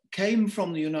 came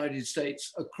from the United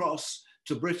States across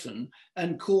to Britain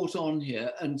and caught on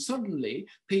here. And suddenly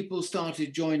people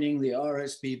started joining the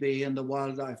RSPB and the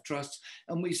Wildlife Trusts,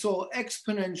 and we saw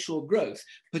exponential growth,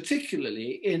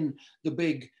 particularly in the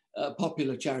big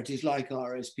popular charities like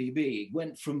RSPB. It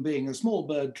went from being a small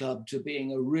bird club to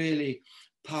being a really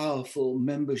powerful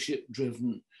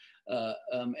membership-driven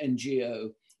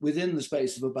NGO within the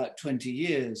space of about 20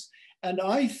 years. And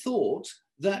I thought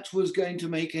that was going to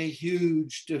make a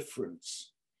huge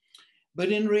difference. But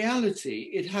in reality,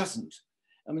 it hasn't.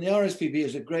 I mean, the RSPB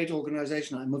is a great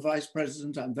organization. I'm a vice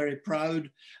president. I'm very proud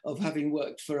of having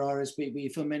worked for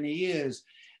RSPB for many years,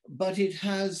 but it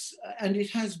has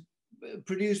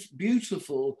produced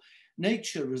beautiful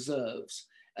nature reserves,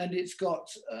 and it's got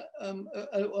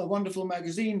a wonderful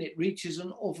magazine. It reaches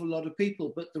an awful lot of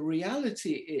people, but the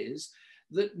reality is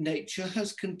that nature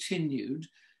has continued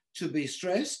to be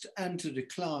stressed and to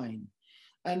decline.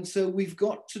 And so we've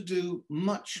got to do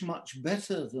much, much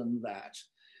better than that.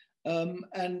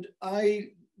 And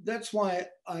that's why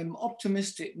I'm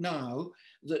optimistic now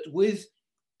that with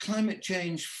climate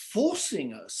change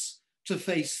forcing us to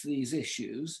face these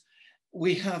issues,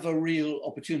 we have a real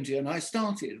opportunity. And I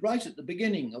started right at the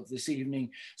beginning of this evening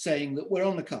saying that we're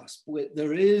on the cusp.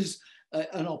 There is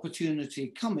an opportunity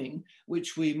coming,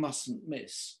 which we mustn't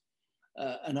miss.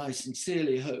 And I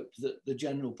sincerely hope that the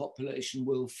general population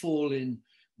will fall in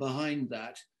behind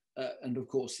that. And of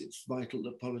course, it's vital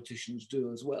that politicians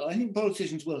do as well. I think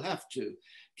politicians will have to,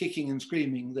 kicking and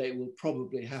screaming, they will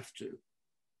probably have to.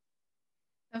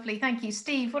 Lovely, thank you.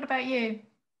 Steve, what about you?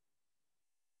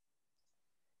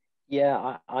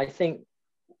 Yeah, I think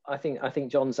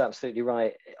John's absolutely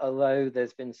right. Although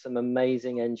there's been some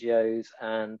amazing NGOs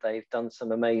and they've done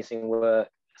some amazing work,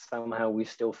 somehow we've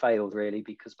still failed really,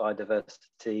 because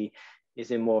biodiversity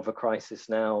is in more of a crisis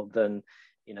now than,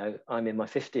 you know, I'm in my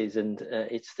 50s and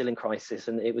it's still in crisis,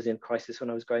 and it was in crisis when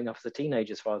I was growing up as a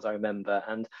teenager, as far as I remember.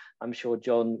 And I'm sure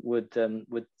John would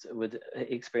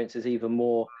experience is even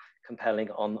more compelling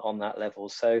on that level.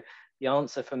 So the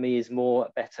answer for me is more,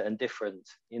 better and different.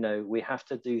 You know, we have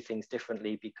to do things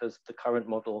differently because the current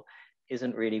model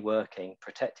isn't really working.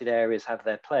 Protected areas have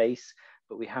their place,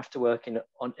 but we have to work in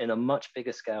a much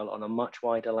bigger scale, on a much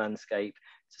wider landscape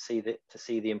to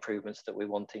see the improvements that we're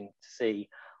wanting to see.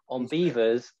 On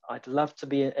beavers, I'd love to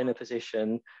be in a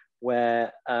position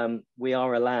where we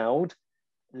are allowed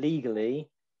legally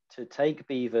to take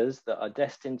beavers that are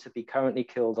destined to be currently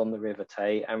killed on the River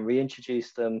Tay and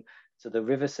reintroduce them to the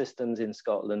river systems in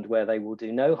Scotland, where they will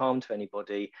do no harm to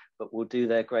anybody, but will do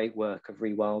their great work of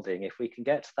rewilding. If we can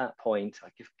get to that point, I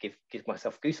give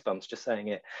myself goosebumps just saying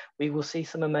it, we will see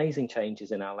some amazing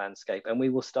changes in our landscape, and we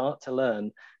will start to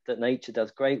learn that nature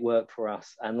does great work for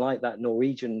us. And like that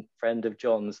Norwegian friend of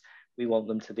John's, we want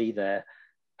them to be there.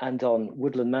 And on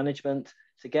woodland management,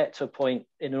 to get to a point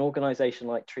in an organisation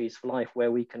like Trees for Life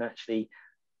where we can actually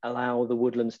allow the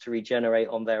woodlands to regenerate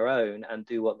on their own and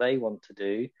do what they want to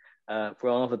do,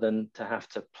 rather than to have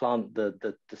to plant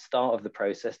the start of the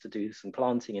process to do some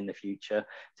planting in the future,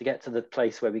 to get to the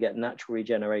place where we get natural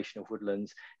regeneration of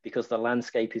woodlands, because the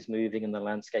landscape is moving and the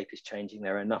landscape is changing.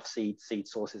 There are enough seed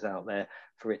sources out there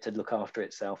for it to look after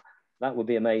itself. That would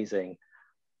be amazing.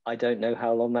 I don't know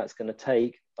how long that's going to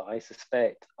take, but I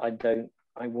suspect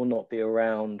I will not be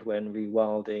around when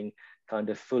rewilding kind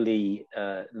of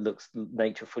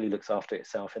nature fully looks after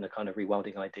itself in a kind of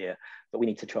rewilding idea. But we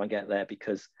need to try and get there,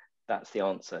 because that's the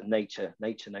answer. Nature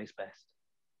knows best.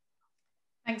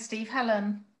 Thanks, Steve.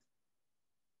 Helen.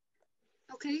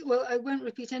 Okay, well, I won't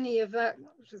repeat any of that,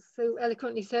 which was so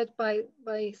eloquently said by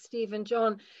Steve and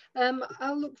John.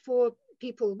 I'll look for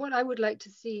people. What I would like to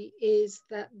see is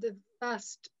that the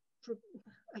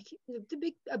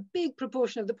a big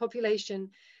proportion of the population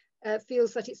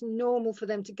feels that it's normal for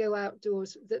them to go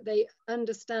outdoors, that they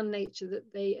understand nature,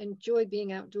 that they enjoy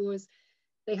being outdoors.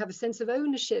 They have a sense of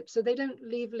ownership, so they don't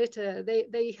leave litter.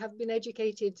 They have been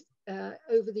educated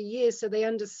over the years, so they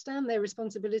understand their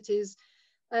responsibilities,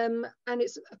 and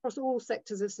it's across all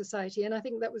sectors of society. And I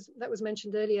think that was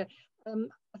mentioned earlier.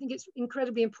 I think it's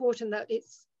incredibly important that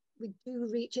we do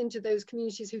reach into those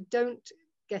communities who don't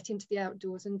get into the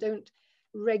outdoors and don't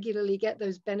regularly get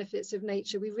those benefits of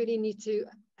nature. We really need to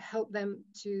help them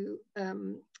to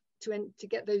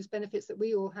get those benefits that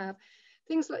we all have.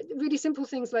 Things like really simple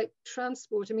things like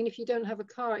transport. I mean, if you don't have a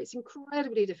car, it's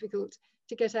incredibly difficult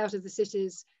to get out of the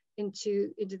cities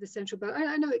into the central belt.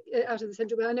 I know out of the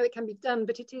central belt, I know it can be done,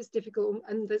 but it is difficult,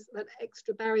 and there's that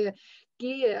extra barrier.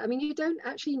 Gear, I mean, you don't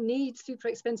actually need super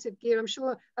expensive gear. I'm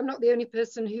sure I'm not the only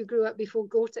person who grew up before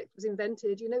Gore-Tex was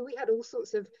invented. You know, we had all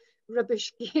sorts of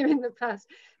rubbish gear in the past.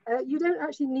 You don't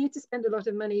actually need to spend a lot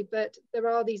of money, but there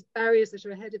are these barriers that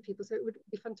are ahead of people. So it would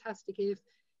be fantastic if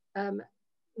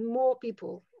more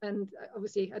people, and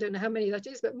obviously I don't know how many that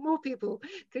is, but more people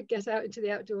could get out into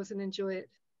the outdoors and enjoy it.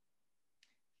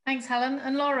 Thanks, Helen.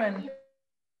 And Lauren.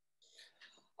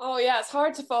 Oh yeah, it's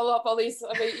hard to follow up all these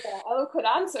eloquent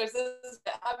answers.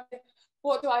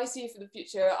 What do I see for the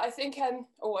future? I think,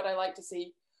 or what I like to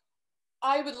see,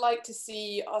 I would like to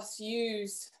see us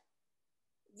use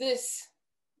this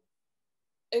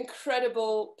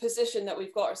incredible position that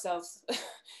we've got ourselves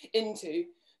into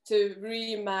to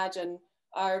reimagine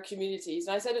our communities.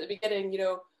 And I said at the beginning, you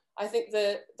know, I think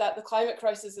that the climate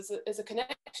crisis is a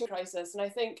connection crisis. And I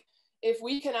think if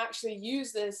we can actually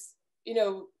use this, you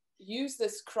know, use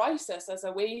this crisis as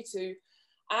a way to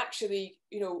actually,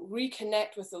 you know,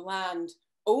 reconnect with the land,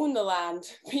 own the land,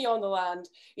 be on the land,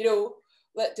 you know,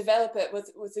 develop it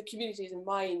with the communities in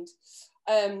mind.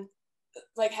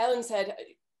 Like Helen said,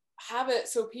 have it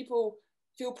so people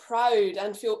feel proud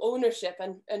and feel ownership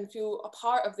and feel a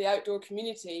part of the outdoor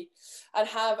community,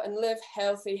 and live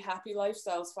healthy, happy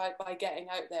lifestyles by getting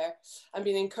out there and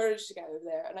being encouraged to get out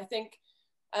there. And I think,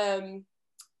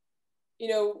 you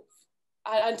know,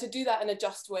 and to do that in a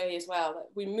just way as well, that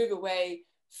we move away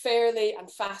fairly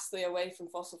and fastly away from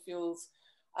fossil fuels.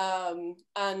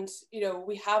 And, you know,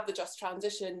 we have the just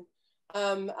transition,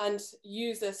 and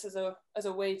use this as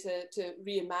a way to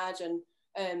reimagine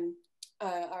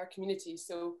our communities.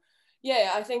 So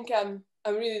yeah, I think I'm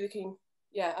really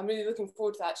looking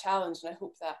forward to that challenge, and I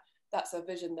hope that that's a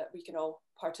vision that we can all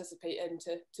participate in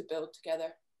to build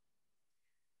together.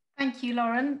 Thank you,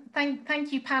 Lauren.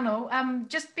 Thank you, panel.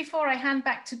 Just before I hand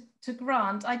back to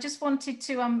Grant, I just wanted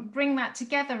to bring that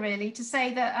together really to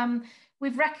say that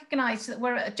we've recognised that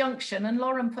we're at a junction, and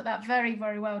Lauren put that very,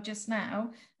 very well just now,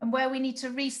 and where we need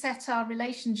to reset our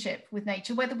relationship with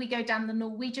nature, whether we go down the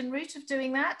Norwegian route of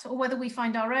doing that or whether we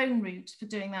find our own route for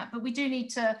doing that. But we do need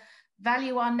to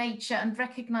value our nature and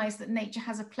recognise that nature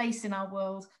has a place in our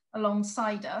world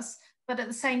alongside us, but at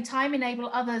the same time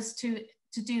enable others to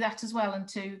do that as well and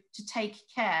to take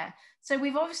care. So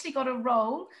we've obviously got a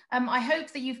role. I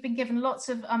hope that you've been given lots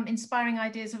of inspiring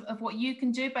ideas of what you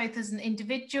can do, both as an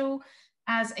individual,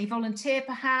 as a volunteer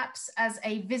perhaps, as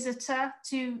a visitor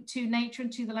to nature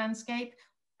and to the landscape,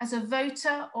 as a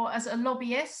voter or as a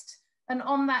lobbyist. And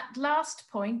on that last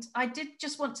point, I did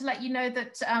just want to let you know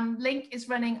that Link is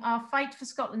running our Fight for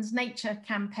Scotland's Nature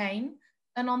campaign.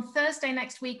 And on Thursday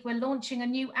next week, we're launching a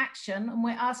new action, and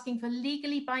we're asking for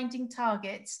legally binding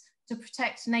targets to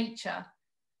protect nature.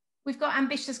 We've got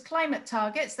ambitious climate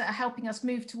targets that are helping us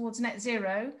move towards net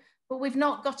zero, but we've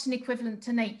not got an equivalent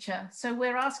to nature. So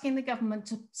we're asking the government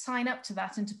to sign up to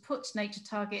that and to put nature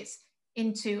targets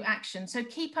into action. So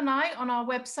keep an eye on our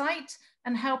website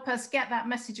and help us get that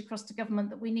message across to government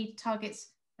that we need targets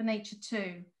for nature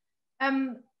too.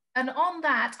 And on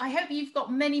that, I hope you've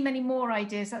got many, many more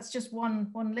ideas. That's just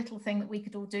one little thing that we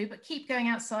could all do, but keep going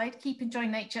outside, keep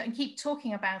enjoying nature, and keep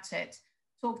talking about it.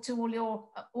 Talk to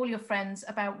all your friends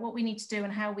about what we need to do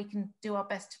and how we can do our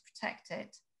best to protect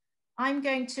it. I'm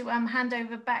going to hand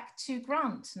over back to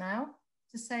Grant now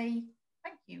to say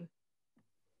thank you.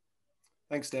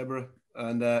 Thanks, Deborah.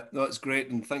 And no, it's great.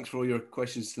 And thanks for all your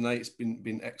questions tonight. It's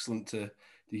been excellent to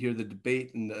hear the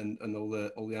debate and all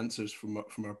the answers from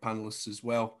our panelists as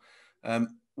well.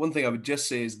 One thing I would just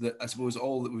say is that I suppose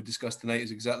all that we've discussed tonight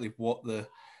is exactly what the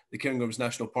Cairngorms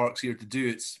National Park's here to do.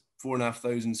 It's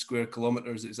 4,500 square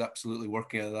kilometres. It's absolutely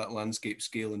working at that landscape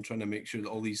scale and trying to make sure that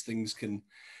all these things can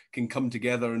come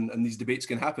together and these debates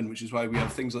can happen, which is why we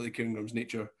have things like the Cairngorms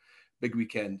Nature Big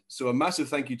Weekend. So a massive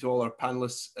thank you to all our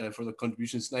panelists for their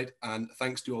contributions tonight, and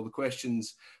thanks to all the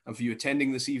questions and for you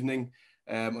attending this evening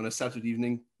on a Saturday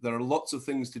evening. There are lots of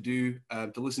things to do,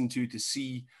 to listen to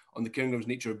see on the Cairngorms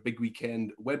Nature Big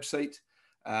Weekend website.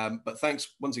 But thanks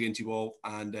once again to you all,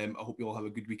 and I hope you all have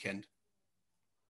a good weekend.